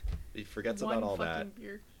then he forgets One about all fucking that,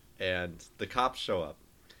 beer. and the cops show up,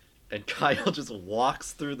 and Kyle just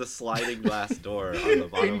walks through the sliding glass door on the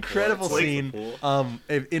bottom Incredible floor towards the scene.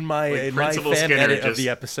 pool. In my Principal fan Skinner edit of just- the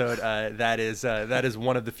episode, that is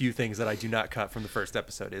one of the few things that I do not cut from the first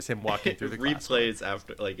episode is him walking through the It glass door. replays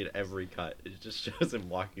after, like, in every cut. It just shows him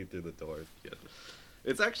walking through the door. Yeah.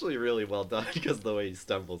 It's actually really well done because the way he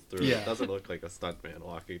stumbles through Yeah. it doesn't look like a stuntman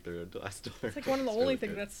walking through a glass door. It's like one of the only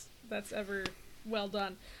things that's ever well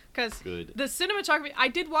done. Because Good. the cinematography, I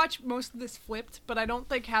did watch most of this flipped, but I don't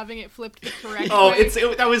think having it flipped the correct Oh, way.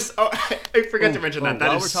 that was. Oh, I forgot to mention that. That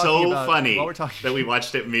while is we're talking so about- funny while we're talking- that we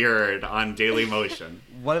watched it mirrored on Daily Motion.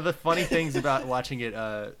 One of the funny things about watching it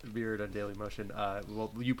mirrored on Daily Motion,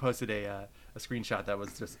 well, you posted a screenshot that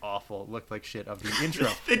was just awful. It looked like shit of the intro.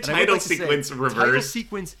 The And I would title like to say, sequence the title reversed.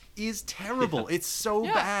 sequence is terrible. It's so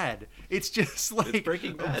Yeah. bad. It's just like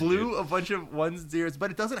Breaking Bad, blew dude. a bunch of ones and zeros,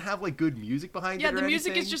 but it doesn't have like good music behind Yeah, it. the or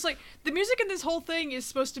music is anything. just like the music in this whole thing is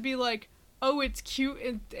supposed to be like, oh, it's cute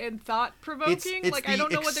and thought provoking. It's Like the I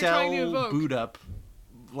don't know what they're trying to Excel evoke. boot up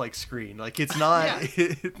like screen. Like it's not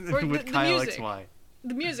Or with the Kyle music. XY.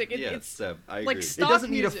 The music, Yeah, it's Seb, I like agree. stock doesn't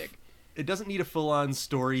need music. It doesn't need a full-on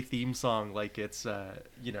story theme song like it's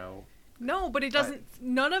No, but it doesn't.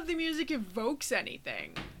 None of the music evokes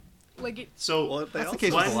anything. Like it. So Well, they That's the also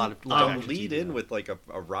case with a one- lot of they'll live action lead TV, in though. with like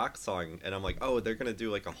a rock song, and I'm like, oh, they're gonna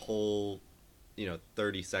do like a whole,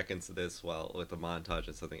 30 seconds of this with a montage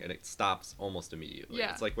or something, and it stops almost immediately.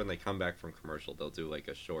 Yeah. It's like when they come back from commercial, they'll do like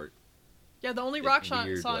a short. Yeah, the only It's rock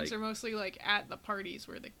weird, songs like- are mostly like at the parties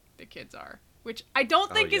where the kids are, which I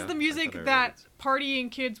don't think yeah, is the I music thought I that read partying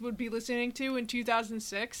kids would be listening to in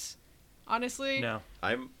 2006. Honestly, No.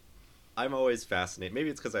 I'm always fascinated. Maybe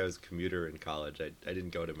it's because I was a commuter in college. I didn't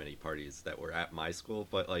go to many parties that were at my school,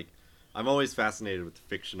 but like, I'm always fascinated with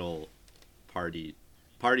fictional parties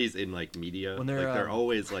in like media. When they're, like they're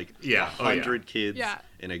always like Yeah, oh, yeah. 100 kids Yeah.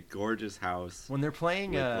 in a gorgeous house. When they're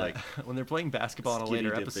playing With, like, when they're playing basketball in a skinny later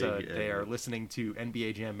dipping episode, they and- are listening to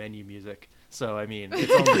NBA Jam menu music. So I mean,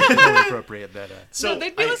 it's only appropriate that no,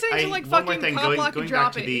 they'd be listening to like one more fucking thing, Pop going- Lock going and back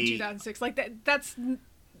Drop to It the- in 2006. Like that's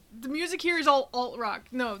the music here is all alt rock.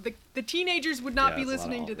 No, the teenagers would not Yeah, be it's a lot of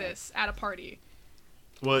listening to alt-rock. this at a party.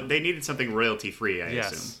 Well, they needed something royalty free, I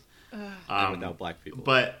Yes. assume. And without black people.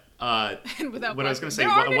 But And without what I was black going to people. say, there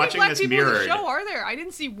aren't any watching black this people in mirrored. the show, are there? I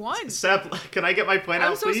didn't see one. Seb, can I get my point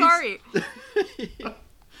I'm out, so please? sorry.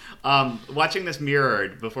 Watching this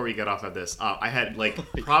mirrored before we get off of this, I had like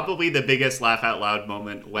probably the biggest laugh out loud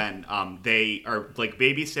moment when they are like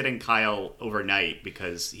babysitting Kyle overnight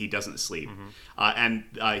because he doesn't sleep, and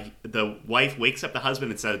the wife wakes up the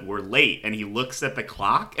husband and said, "We're late," and he looks at the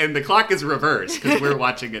clock, and the clock is reversed because we're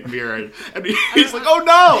watching it mirrored, and he's like, "Oh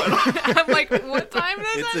no!" I'm like, what time is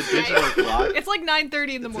it's it? a digital clock. It's like 9:30 in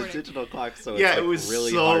the It's a morning. digital clock, so Yeah, it's like it was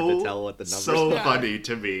really so hard to tell what the numbers so are. Yeah. funny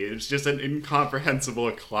to me. It's just an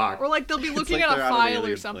incomprehensible clock. Or like they'll be looking like at a they're on an file or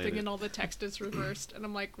alien something planet. and all the text is reversed, and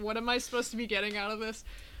I'm like, what am I supposed to be getting out of this?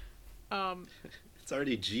 It's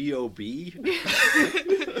already GOB.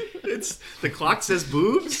 It's the clock says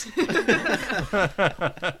boobs.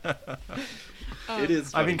 It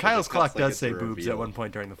is. I funny mean, 'cause Kyle's it clock cuts like does it's say a boobs reveal. at one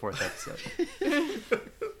point during the fourth episode.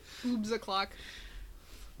 Boobs o'clock.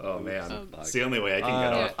 Oh man, Um, it's the only way I can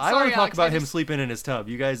get Yeah. off. I want Sorry, to talk Alex, about I him just- sleeping in his tub.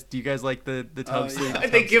 Do you guys like the tub Oh, sleep? yeah.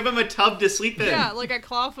 They give him a tub to sleep in. Yeah, like a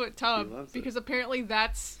clawfoot tub, He loves it. because apparently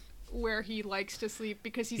that's where he likes to sleep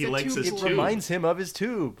because he's He a likes tube his It boy. tube. reminds him of his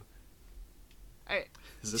tube. I-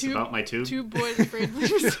 Is this Tube- about my tube? Tube boys afraid to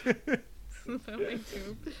sleep. About my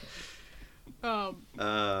tube.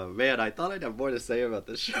 Man, I thought I'd have more to say about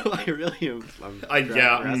this show. I really am. I'm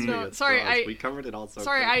yeah, grasping No, at sorry, straws. I- we covered it all so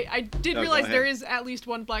Sorry, quick. I did No, go realize there ahead. is at least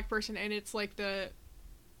one black person, and it's like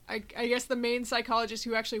I guess the main psychologist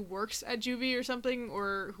who actually works at Juvie or something,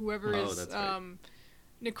 or whoever Oh, is that's right.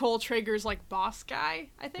 Nicole Traeger's like boss guy,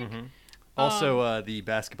 I think. Also, the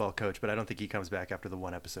basketball coach, but I don't think he comes back after the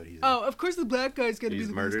one episode he's in. Oh, of course the black guy's gonna He's be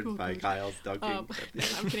the murdered basketball by coach. Kyle's dunking.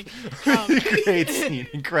 I'm kidding. Great scene,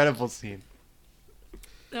 incredible scene.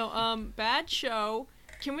 No, bad show.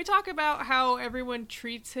 Can we talk about how everyone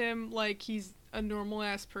treats him like he's a normal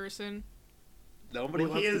ass person? Nobody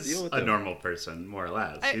Well, wants he to is deal with a him. normal person, more or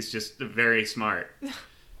less. I- He's just very smart.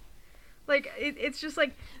 Like it's just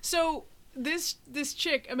like, so this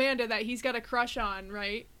chick Amanda that he's got a crush on,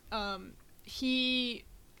 right? He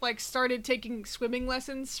like started taking swimming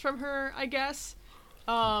lessons from her, I guess.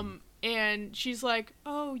 And she's like,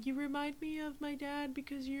 "Oh, you remind me of my dad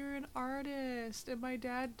because you're an artist and my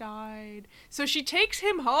dad died." So she takes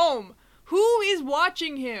him home. Who is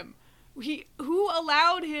watching him? Who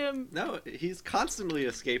allowed him? No, he's constantly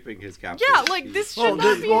escaping his captors. Yeah, like this should Well,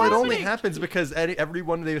 not be it only happening. happens because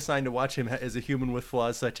everyone they assigned to watch him is a human with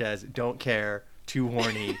flaws such as don't care, too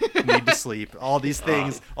horny, need to sleep. All these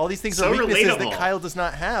things So are weaknesses relatable. that Kyle does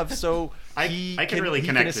not have. So I can really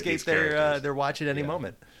connect with escape these characters. their watch at any Yeah.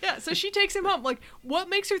 moment. Yeah, so she takes him home. Like, what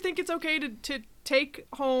makes her think it's okay to take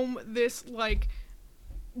home this, like,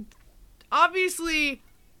 obviously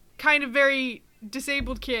kind of very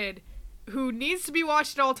disabled kid who needs to be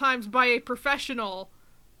watched at all times by a professional,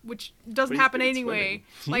 which doesn't But he's happen good at anyway.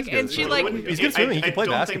 swimming. Like, He's good and at she, swimming. like, He's good at swimming. He I can play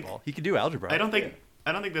don't think- basketball. He can do algebra. I don't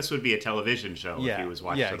think this would be a television show if he was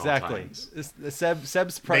watched yeah, at exactly. all times.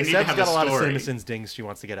 Seb's They need to have got a lot of story. CinemaSins dings she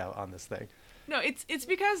wants to get out on this thing. no, it's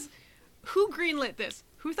because who greenlit this?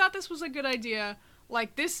 Who thought this was a good idea?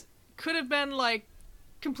 Like, this could have been, like,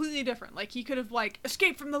 completely different. Like, he could have, like,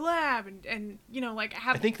 escaped from the lab and you know, like,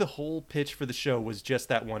 have... I think the whole pitch for the show was just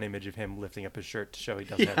that one image of him lifting up his shirt to show he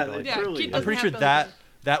doesn't have ability. Yeah, Truly. kid I'm doesn't pretty have sure ability.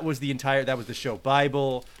 that was the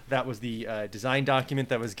Bible. That was the design document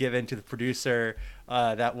that was given to the producer.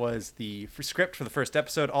 That was the script for the first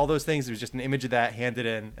episode. All those things. It was just an image of that handed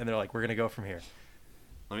in, and they're like, "We're gonna go from here."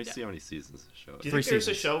 Let me see how many seasons the show Do is. you 3 think there's a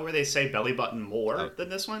seasons. show where they say belly button more Oh. than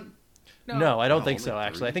this one? No, I don't No, think only so.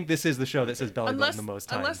 Actually, 3. I think this is the show that says belly unless, button the most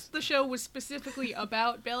times. unless the show was specifically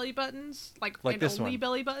about belly buttons, like Like and this only one.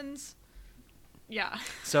 belly buttons. Yeah.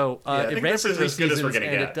 So Yeah, I it think ran this for is 3 as good as we're seasons, gonna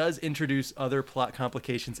and get. it does introduce other plot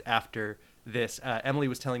complications after this. Emily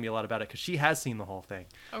was telling me a lot about it because she has seen the whole thing.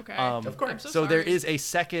 Okay. Of course. I'm so So there sorry. is a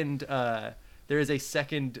second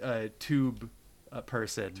tube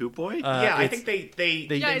person. Two Boy? Yeah, I it's- think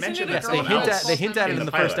they Yeah, isn't mentioned it a Yes, that they girl someone hint else at they hint at it in in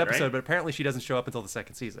the the first pilot, episode, right? but apparently she doesn't show up until the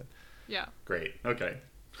second season. Yeah. Great. Okay.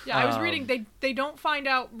 Yeah, I was Um, reading they don't find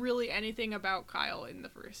out really anything about Kyle in the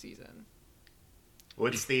first season.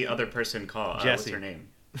 What's the other person called? What's Jesse. her name?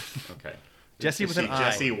 Okay. Jesse Is with she an I.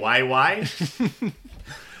 Jesse YY?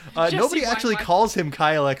 Jesse Nobody actually YY. calls him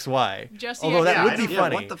Kyle XY. Jesse although that Yeah, would I be don't- Yeah,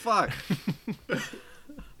 funny. what the fuck?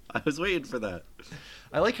 I was waiting for that.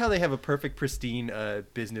 I like how they have a perfect pristine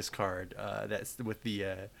business card that's with the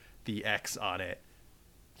X on it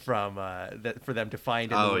from that for them to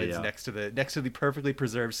find in the Oh, woods yeah. next to the perfectly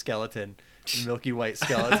preserved skeleton, the milky white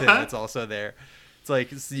skeleton that's also there. It's like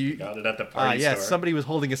Got it at the party yeah, store. somebody was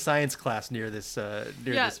holding a science class near this Yeah,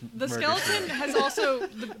 this the murder skeleton scene. has also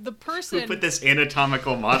the Who person. put this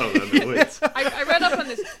anatomical model in the woods? I read up on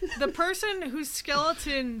this. The person whose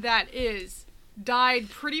skeleton that is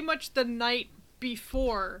died pretty much the night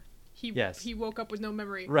before Yes. he woke up with no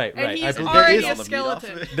memory. Right, And right. he's there already is- a All the meat off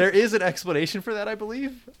skeleton. of it. There is an explanation for that, I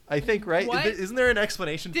believe. I think, right? What? Isn't there an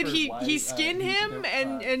explanation? Did for he- why, he skin him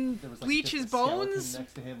and there was, bleach just his a skeleton bones?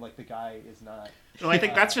 next to him, like the guy is not. No, I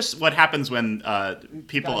think that's just what happens when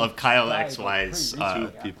people of Kyle Died, XY's. like, pretty Two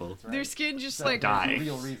recently people. afterwards, right? Their skin just So like there's Die. a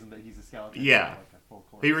real reason that he's a skeleton. Yeah. not like a full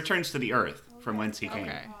corpse. He returns to the Earth from whence he came.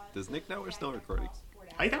 okay. Does Nick know we're still recording?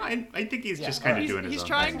 I think he's just Yeah, kind of He's, doing his he's own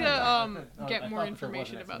trying thing. to I get thought more that there was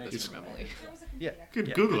information an about this from explanation. Emily. Yeah. Could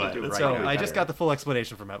yeah. Google Good it. to do That's right So now. I just got the full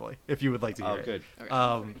explanation from Emily. If you would like to hear Oh, it. good.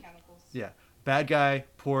 Okay. Yeah. Bad guy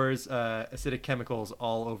pours acidic chemicals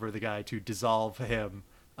all over the guy to dissolve him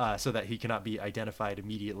so that he cannot be identified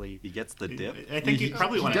immediately. He gets the dip. I think you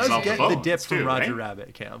probably He want to does dissolve get the the bones, dip from too, Roger right?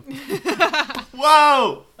 Rabbit, Cam.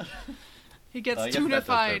 Whoa! He gets I guess that does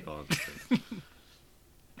tunified. go on.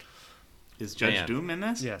 Is Judge Man. Doom in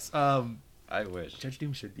this? Yes. I wish. Judge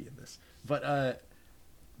Doom should be in this. But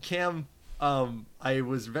Cam, I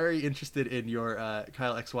was very interested in your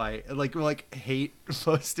Kyle XY like hate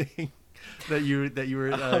posting that you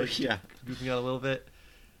were Oh, yeah. goofing on a little bit.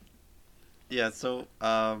 Yeah, so,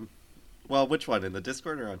 well, which one? In the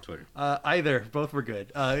Discord or on Twitter? Either, both were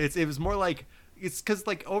good. It was more like it's because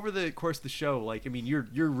like over the course of the show, like I mean, you're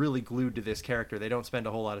really glued to this character. They don't spend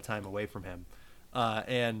a whole lot of time away from him,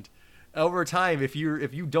 and over time, if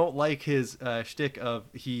you don't like his shtick of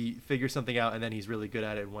he figures something out and then he's really good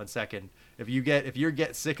at it in 1 second, if you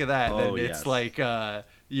get sick of that, then Oh, it's yes. like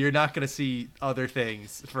you're not going to see other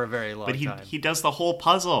things for a very long But time. he does the whole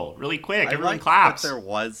puzzle really quick. I Everyone liked claps. that there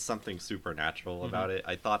was something supernatural about it.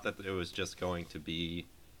 I thought that it was just going to be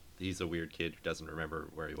he's a weird kid who doesn't remember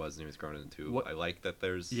where he was and he was grown into. What- I like that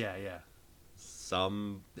there's yeah.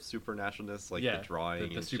 some supernaturalness, like Yeah, the drawing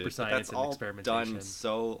the and super shit. But science that's and all experimentation. done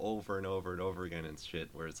so over and over and over again and shit,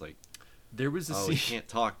 where it's like, There was a oh, scene. he can't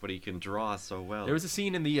talk, but he can draw so well. There was a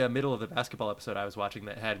scene in the middle of the basketball episode I was watching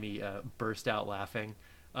that had me burst out laughing.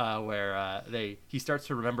 where he starts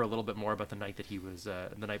to remember a little bit more about the night that he was the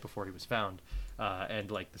night before he was found, and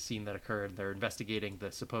like the scene that occurred. They're investigating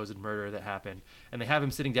the supposed murder that happened, and they have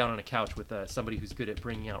him sitting down on a couch with somebody who's good at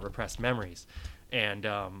bringing out repressed memories, and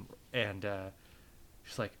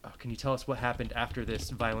she's like, oh, can you tell us what happened after this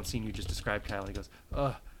violent scene you just described, Kyle? And he goes,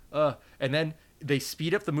 and then they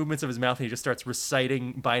speed up the movements of his mouth and he just starts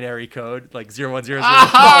reciting binary code, like 0100.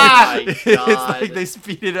 Ah! Oh my It's God. like they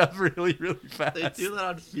speed it up really, really fast. They do that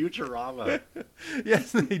on Futurama.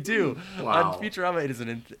 Yes, they do. Wow. On Futurama, it is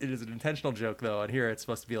an intentional joke, though. And here it's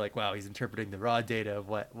supposed to be like, wow, he's interpreting the raw data of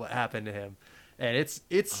what happened to him. And it's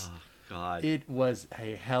Oh God. it was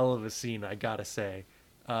a hell of a scene, I gotta say.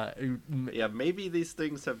 Yeah, maybe these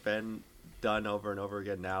things have been done over and over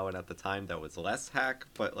again now, and at the time that was less hack,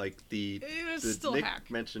 but like It was still Nick hack.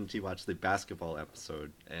 mentioned he watched the basketball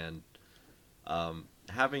episode, and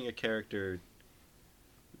having a character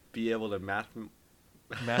be able to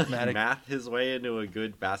Mathematic. math his way into a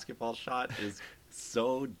good basketball shot is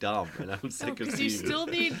so dumb, and I'm sick of Because seeing you still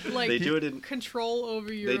it. need like They do it in control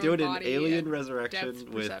over your they do it in body Alien and Resurrection depth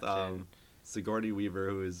with perception. Sigourney Weaver,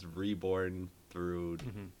 who is reborn through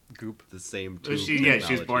Goop. the same So tube she was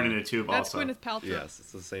technology. born in a tube That's also. Gwyneth Paltrow. Yes,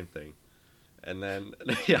 it's the same thing. And then,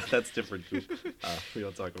 yeah, that's different goop. We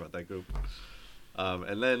don't talk about that goop.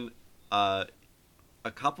 And then, a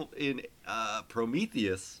couple in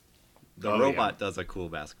Prometheus, the Oh, robot does a cool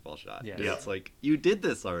basketball shot. Yeah. And Yeah. It's like, you did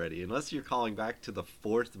this already, unless you're calling back to the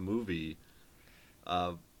fourth movie.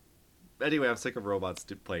 Anyway, I'm sick of robots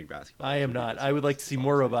playing basketball. I am not. I would like to see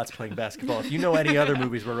more robots playing basketball. If you know any other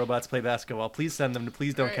movies where robots play basketball, please send them to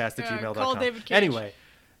pleasedon'tcast@gmail.com. Call David Cage.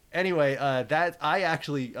 Anyway, that I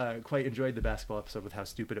actually quite enjoyed the basketball episode with how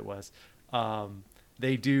stupid it was.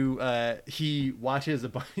 They do. He watches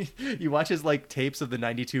he watches like tapes of the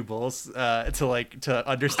 '92 Bulls to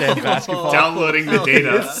understand basketball. Downloading the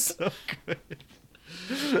data. It's so good.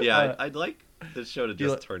 Yeah, I'd like this show to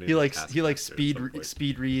just turn into he likes Taskmaster at some point.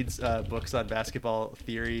 speed reads books on basketball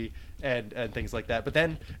theory and things like that. But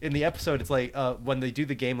then in the episode, it's like when they do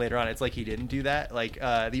the game later on, it's like he didn't do that. Like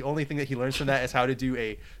the only thing that he learns from that is how to do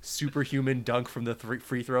a superhuman dunk from the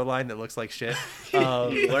free throw line that looks like shit. He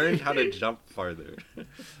learned how to jump farther.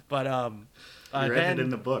 But You read then it in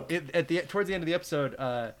the book. towards the end of the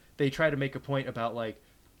episode, they try to make a point about like.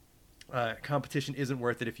 Competition isn't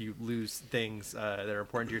worth it if you lose things that are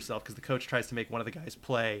important to yourself, because the coach tries to make one of the guys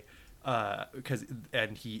play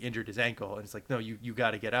and he injured his ankle, and it's like, no, you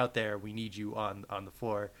got to get out there, we need you on the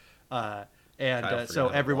floor, so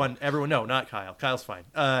forgot everyone no, not Kyle, Kyle's fine,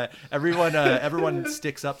 everyone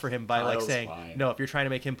sticks up for him by like Kyle's saying, fine. no, if you're trying to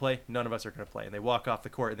make him play, none of us are going to play, and they walk off the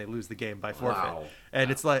court and they lose the game by forfeit. Wow.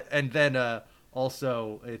 And it's like, and then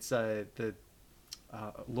also it's the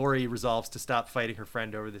Lori resolves to stop fighting her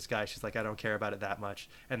friend over this guy. She's like, I don't care about it that much,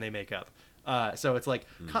 and they make up. So it's like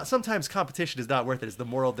sometimes competition is not worth it, is the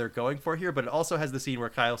moral they're going for here. But it also has the scene where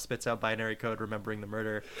Kyle spits out binary code, remembering the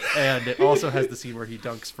murder, and it also has the scene where he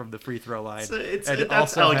dunks from the free throw line. So it's- and it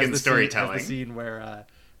that's also elegant has storytelling. the scene where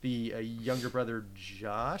the younger brother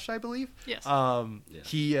Josh, I believe, Yes.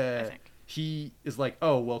 he is like,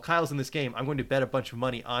 oh well, Kyle's in this game, I'm going to bet a bunch of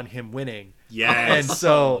money on him winning. Yes. And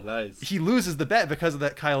so Nice. he loses the bet because of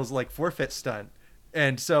that Kyle's like forfeit stunt.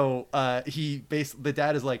 And so the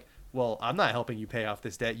dad is like, well, I'm not helping you pay off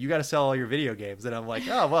this debt. You got to sell all your video games. And I'm like,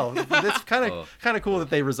 oh well, that's kind of cool that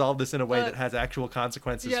they resolve this in a way that has actual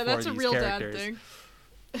consequences Yeah, for that's these a real characters. dad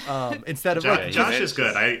thing. Instead of Yeah, like Josh he is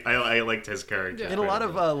good. I liked his character. Yeah. in a lot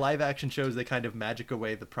of live action shows, they kind of magic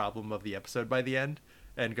away the problem of the episode by the end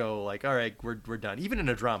and go like, all right, we're done. Even in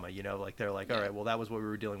a drama, like they're like, all right, well, that was what we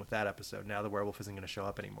were dealing with that episode. Now the werewolf isn't going to show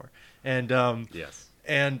up anymore. And Yes.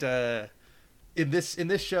 and in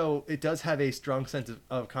this show, it does have a strong sense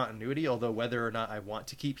of continuity, although whether or not I want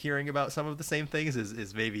to keep hearing about some of the same things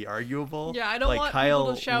is maybe arguable. Yeah, I don't like want Kyle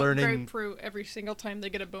people to shout learning grapefruit every single time they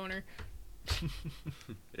get a boner.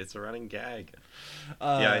 It's a running gag.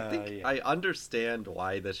 Uh, Yeah, I think yeah. I understand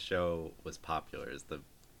why this show was popular.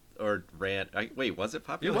 Wait, was it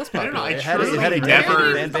popular? It was I don't popular. know, I It had truly a never-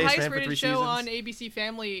 Apparently, fan it's the base, highest ran for rated 3 show seasons. on ABC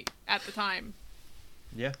Family at the time.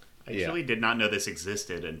 Yeah. I actually did not know this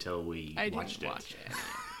existed until we I watched didn't it.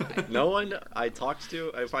 watch it. No one I talked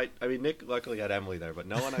to, I mean, Nick luckily had Emily there, but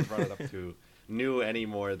no one I brought it up to knew any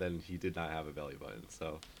more than he did not have a belly button.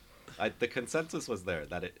 So the consensus was there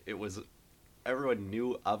that it was, everyone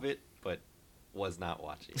knew of it, but was not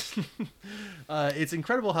watching. It's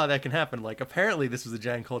incredible how that can happen. Like, apparently this was a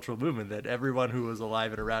giant cultural movement that everyone who was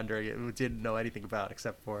alive and around during it didn't know anything about,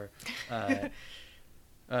 except for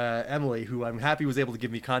Emily, who I'm happy was able to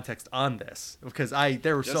give me context on this, because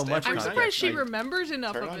there was so Just much every I'm night. context. surprised she I remembers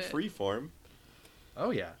enough Turn of on it. Freeform.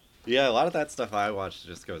 Oh yeah. Yeah, a lot of that stuff I watch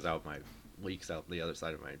just leaks out the other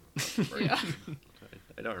side of my brain. Yeah.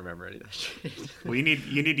 I don't remember any of that shit. Well, you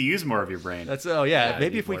need to use more of your brain. That's Yeah, I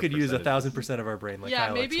maybe need if we more could use percentages. 1,000% of our brain, like Yeah,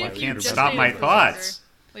 Kyle maybe XY, if we you Can't could just stop ate my it for thoughts.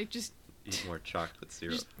 longer. Like just Eat more chocolate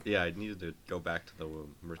syrup. Just- Yeah, I needed to go back to the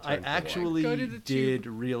womb. I Return to the actually Go to the did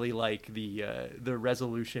tube. really like the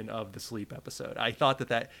resolution of the sleep episode. I thought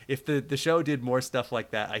that if the show did more stuff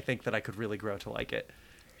like that, I think that I could really grow to like it.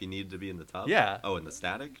 You needed to be in the tub? Yeah. Oh, in the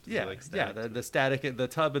static? Did you Yeah, like static? the static, the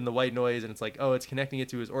tub, and the white noise, and it's like, oh, it's connecting it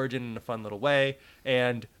to his origin in a fun little way,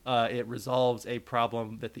 and it resolves a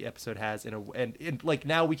problem that the episode has and like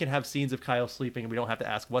now we can have scenes of Kyle sleeping, and we don't have to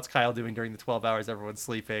ask what's Kyle doing during the 12 hours everyone's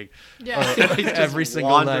sleeping. Yeah. Like, every single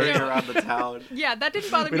Wandering night. around the town. yeah, that didn't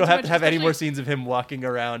bother me. We don't too have much, to have any more especially- scenes of him walking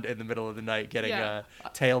around in the middle of the night getting Yeah.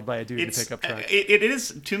 tailed by a dude in a It's pickup truck. it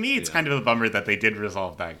is, to me, it's Yeah. kind of a bummer that they did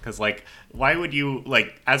resolve that, because like, why would you,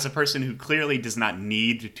 like, as a person who clearly does not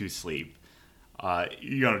need to sleep,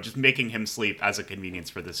 just making him sleep as a convenience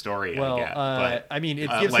for the story, Well, I get. But I mean, it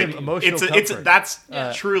uh, gives like, him emotional it's comfort. that's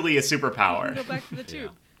Yeah. truly a You can superpower. go back to the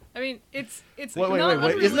tube. I mean, it's Wait, not Isn't that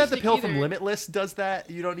the unrealistic pill from either. Limitless? Does that?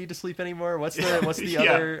 You don't need to sleep anymore. What's the Yeah.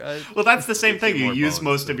 other? Well, that's the same Gives you thing. You more use bones,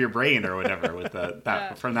 most too. of your brain or whatever with that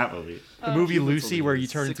Yeah. from that movie. The movie Humans Lucy, only where you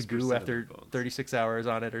use turn into 6% goo of after their bones. 36 hours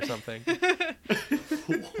on it or something.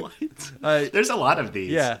 What? There's a lot of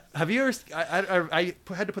these. Yeah. Have you ever? I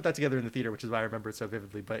had to put that together in the theater, which is why I remember it so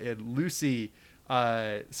vividly. But in Lucy,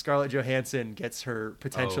 Scarlett Johansson gets her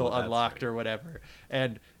potential Oh, that's unlocked right. or whatever,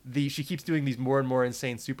 and she keeps doing these more and more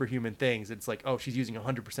insane superhuman things. It's like, oh, she's using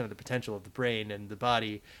 100% of the potential of the brain and the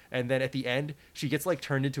body, and then at the end, she gets like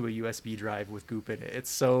turned into a USB drive with goop in it. It's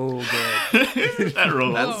so good. That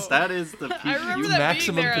rules. That is the I remember You that being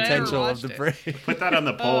maximum there and I never potential of watched the it. brain. Put that on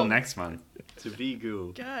the poll Oh. next month. to be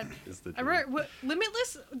goo. God, Is the I remember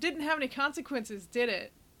Limitless didn't have any consequences, did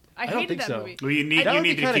it? I don't hated think that so. movie. Well, you need That you would be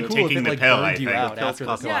need to kinda keep cool if taking it, the like, pill. burned I you think. out Pills after the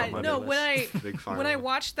cost a lot Yeah, of film. money. no. Big pharma. When I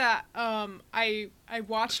watched that, I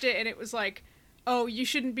watched it and it was like, oh, you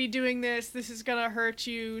shouldn't be doing this. This is gonna hurt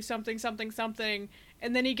you. Something, something, something.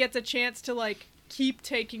 And then he gets a chance to like keep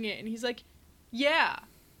taking it, and he's like, yeah.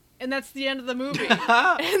 And that's the end of the movie,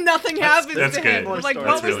 and nothing happens that's to good. him. More Like, story.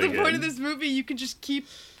 what That's was really the point good. of this movie? You can just keep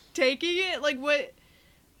taking it. Like, what?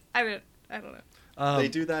 I don't know. They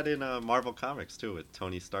do that in Marvel Comics too, with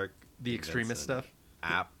Tony Stark. The invents extremist an stuff.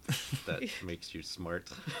 App that makes you smart,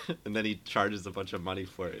 and then he charges a bunch of money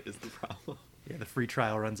for it. Is the problem Yeah, the free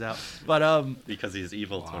trial runs out. But because he's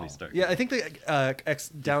evil, Wow. Tony Stark? yeah, I think the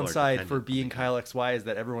downside for dependent. being Kyle XY is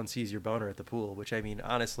that everyone sees your boner at the pool. Which I mean,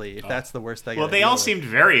 honestly, if that's the worst thing. Well, they all seemed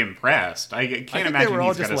very impressed. I can't I think imagine they were all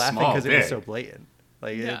he's just got a laughing small because it was dick. so blatant.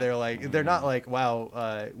 Like Yeah. they're not like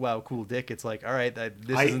wow cool dick. It's like all right,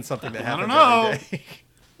 this isn't something that I happens don't know. every day.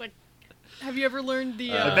 Like, have you ever learned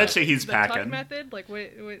the? I bet you he's the tuck packing. method. Like, what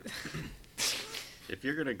If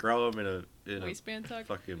you're gonna grow him in a waistband tuck?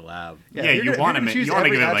 fucking lab, Yeah, if you you're want gonna him- choose you wanna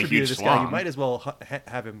every give him a attribute of huge this guy, you schlong. might as well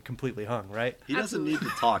have him completely hung, right? he doesn't need to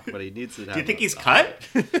talk, but he needs to. Do you think he's cut?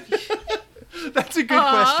 That's a good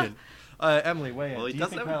Uh-huh. question. Emily, weigh in. Well, he Do you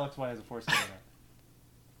doesn't think have- Kyle XY has a foreskin or not?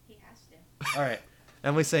 He has to. All right.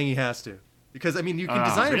 Emily's saying he has to. Because, I mean, you can Oh,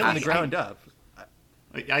 design it from really? the ground up.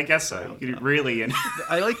 I guess so. You really.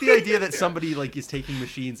 I like the idea that somebody like is taking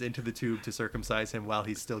machines into the tube to circumcise him while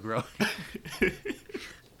he's still growing.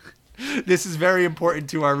 This is very important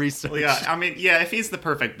to our research. Well, yeah, I mean, yeah. If he's the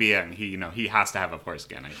perfect being, he has to have a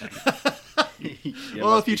foreskin. I think.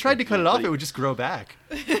 Well, if you tried to cut it off, it would just grow back.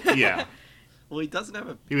 Yeah. Well, he doesn't have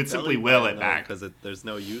a. He would simply will it back. because there's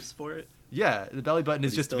no use for it. Yeah, the belly button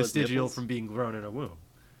is he just still has vestigial nipples? from being grown in a womb.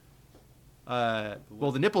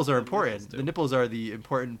 Well, the nipples are What do important. nipples do? The nipples are the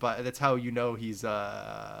important, but that's how you know he's.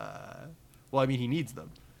 Well, I mean, he needs them.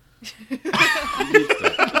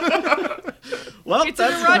 Well, It's an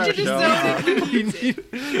that's our erogenous show. zone and he needs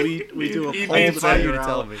it. We do a He poll needs to Why are you figure to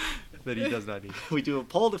tell out. me that he does not need? We do a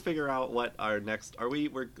poll to figure out what our next.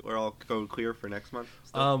 We're all go clear for next month.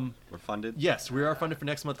 Still? We're funded. Yes, we are funded for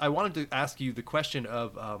next month. I wanted to ask you the question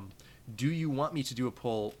of, do you want me to do a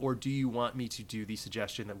poll, or do you want me to do the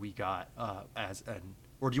suggestion that we got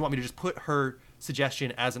or do you want me to just put her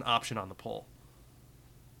suggestion as an option on the poll?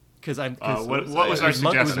 Because What was our it was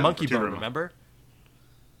suggestion? Monkey Do you Bone, remember?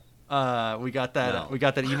 remember? We got that. No. We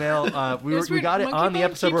got that email. It's We weird, got it Monkey on the Bone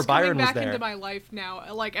episode where keeps coming Byron was back there. into my life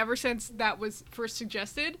now, like ever since that was first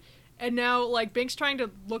suggested, and now like Bink's trying to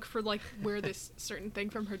look for like where this certain thing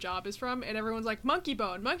from her job is from, and everyone's like Monkey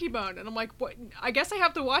Bone, and I'm like, what? I guess I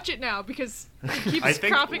have to watch it now because it keeps I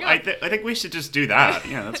think cropping up. I think we should just do that.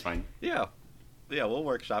 Yeah, that's fine. Yeah. we'll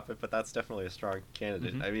workshop it, but that's definitely a strong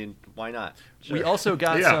candidate. I mean, why not? We Sure. also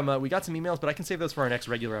got Yeah. some emails, but I can save those for our next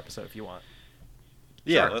regular episode if you want.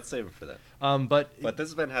 Yeah, Sure. let's save it for that. But This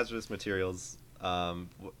has been Hazardous Materials.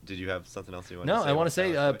 Did you have something else you want no, to say? I want to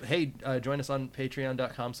say, about that? hey, join us on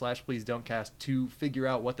patreon.com/pleasedon'tcast to figure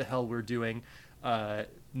out what the hell we're doing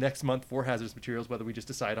next month for Hazardous Materials, whether we just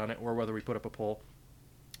decide on it or whether we put up a poll.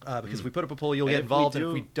 Because if we put up a poll, you'll And get if we involved, and if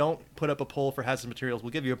do- we don't put up a poll for Hazardous Materials, we'll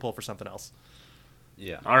give you a poll for something else.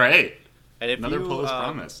 Yeah. All right. And if Another you, poll is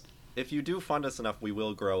promised. If you do fund us enough, we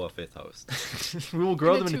will grow a fifth host. We will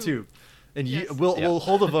grow In a them in tube. two, and Yes. we'll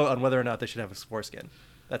hold a vote on whether or not they should have a foreskin.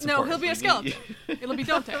 That's No, important. he'll be a skeleton. It'll be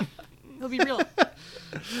Dante. He'll be real.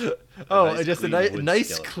 Oh, nice just a clean wood nice,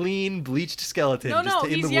 skeleton. clean, bleached skeleton. No, just no,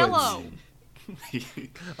 in he's the yellow. Woods.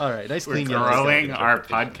 All right, nice, We're clean yellow growing skeleton. our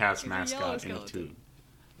Interpretation. podcast He's a mascot yellow in a skeleton. tube.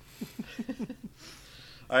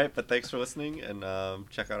 All right, but thanks for listening, and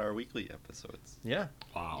check out our weekly episodes. Yeah.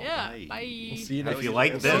 Wow. Yeah. Nice. Bye. We'll see you How next is If you it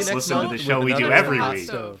like going? See you this, next listen to month the show with we do another every Hot week.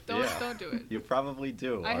 stove. Don't Yeah. don't do it. You probably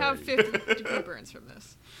do. I have already. 5th degree burns from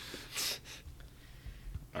this.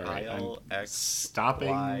 All right. Kyle I'm X stopping.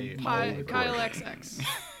 Y my Kyle recording. XX.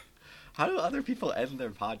 How do other people end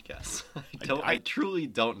their podcasts? I truly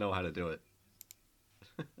don't know how to do it.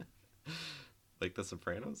 Like The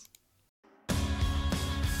Sopranos?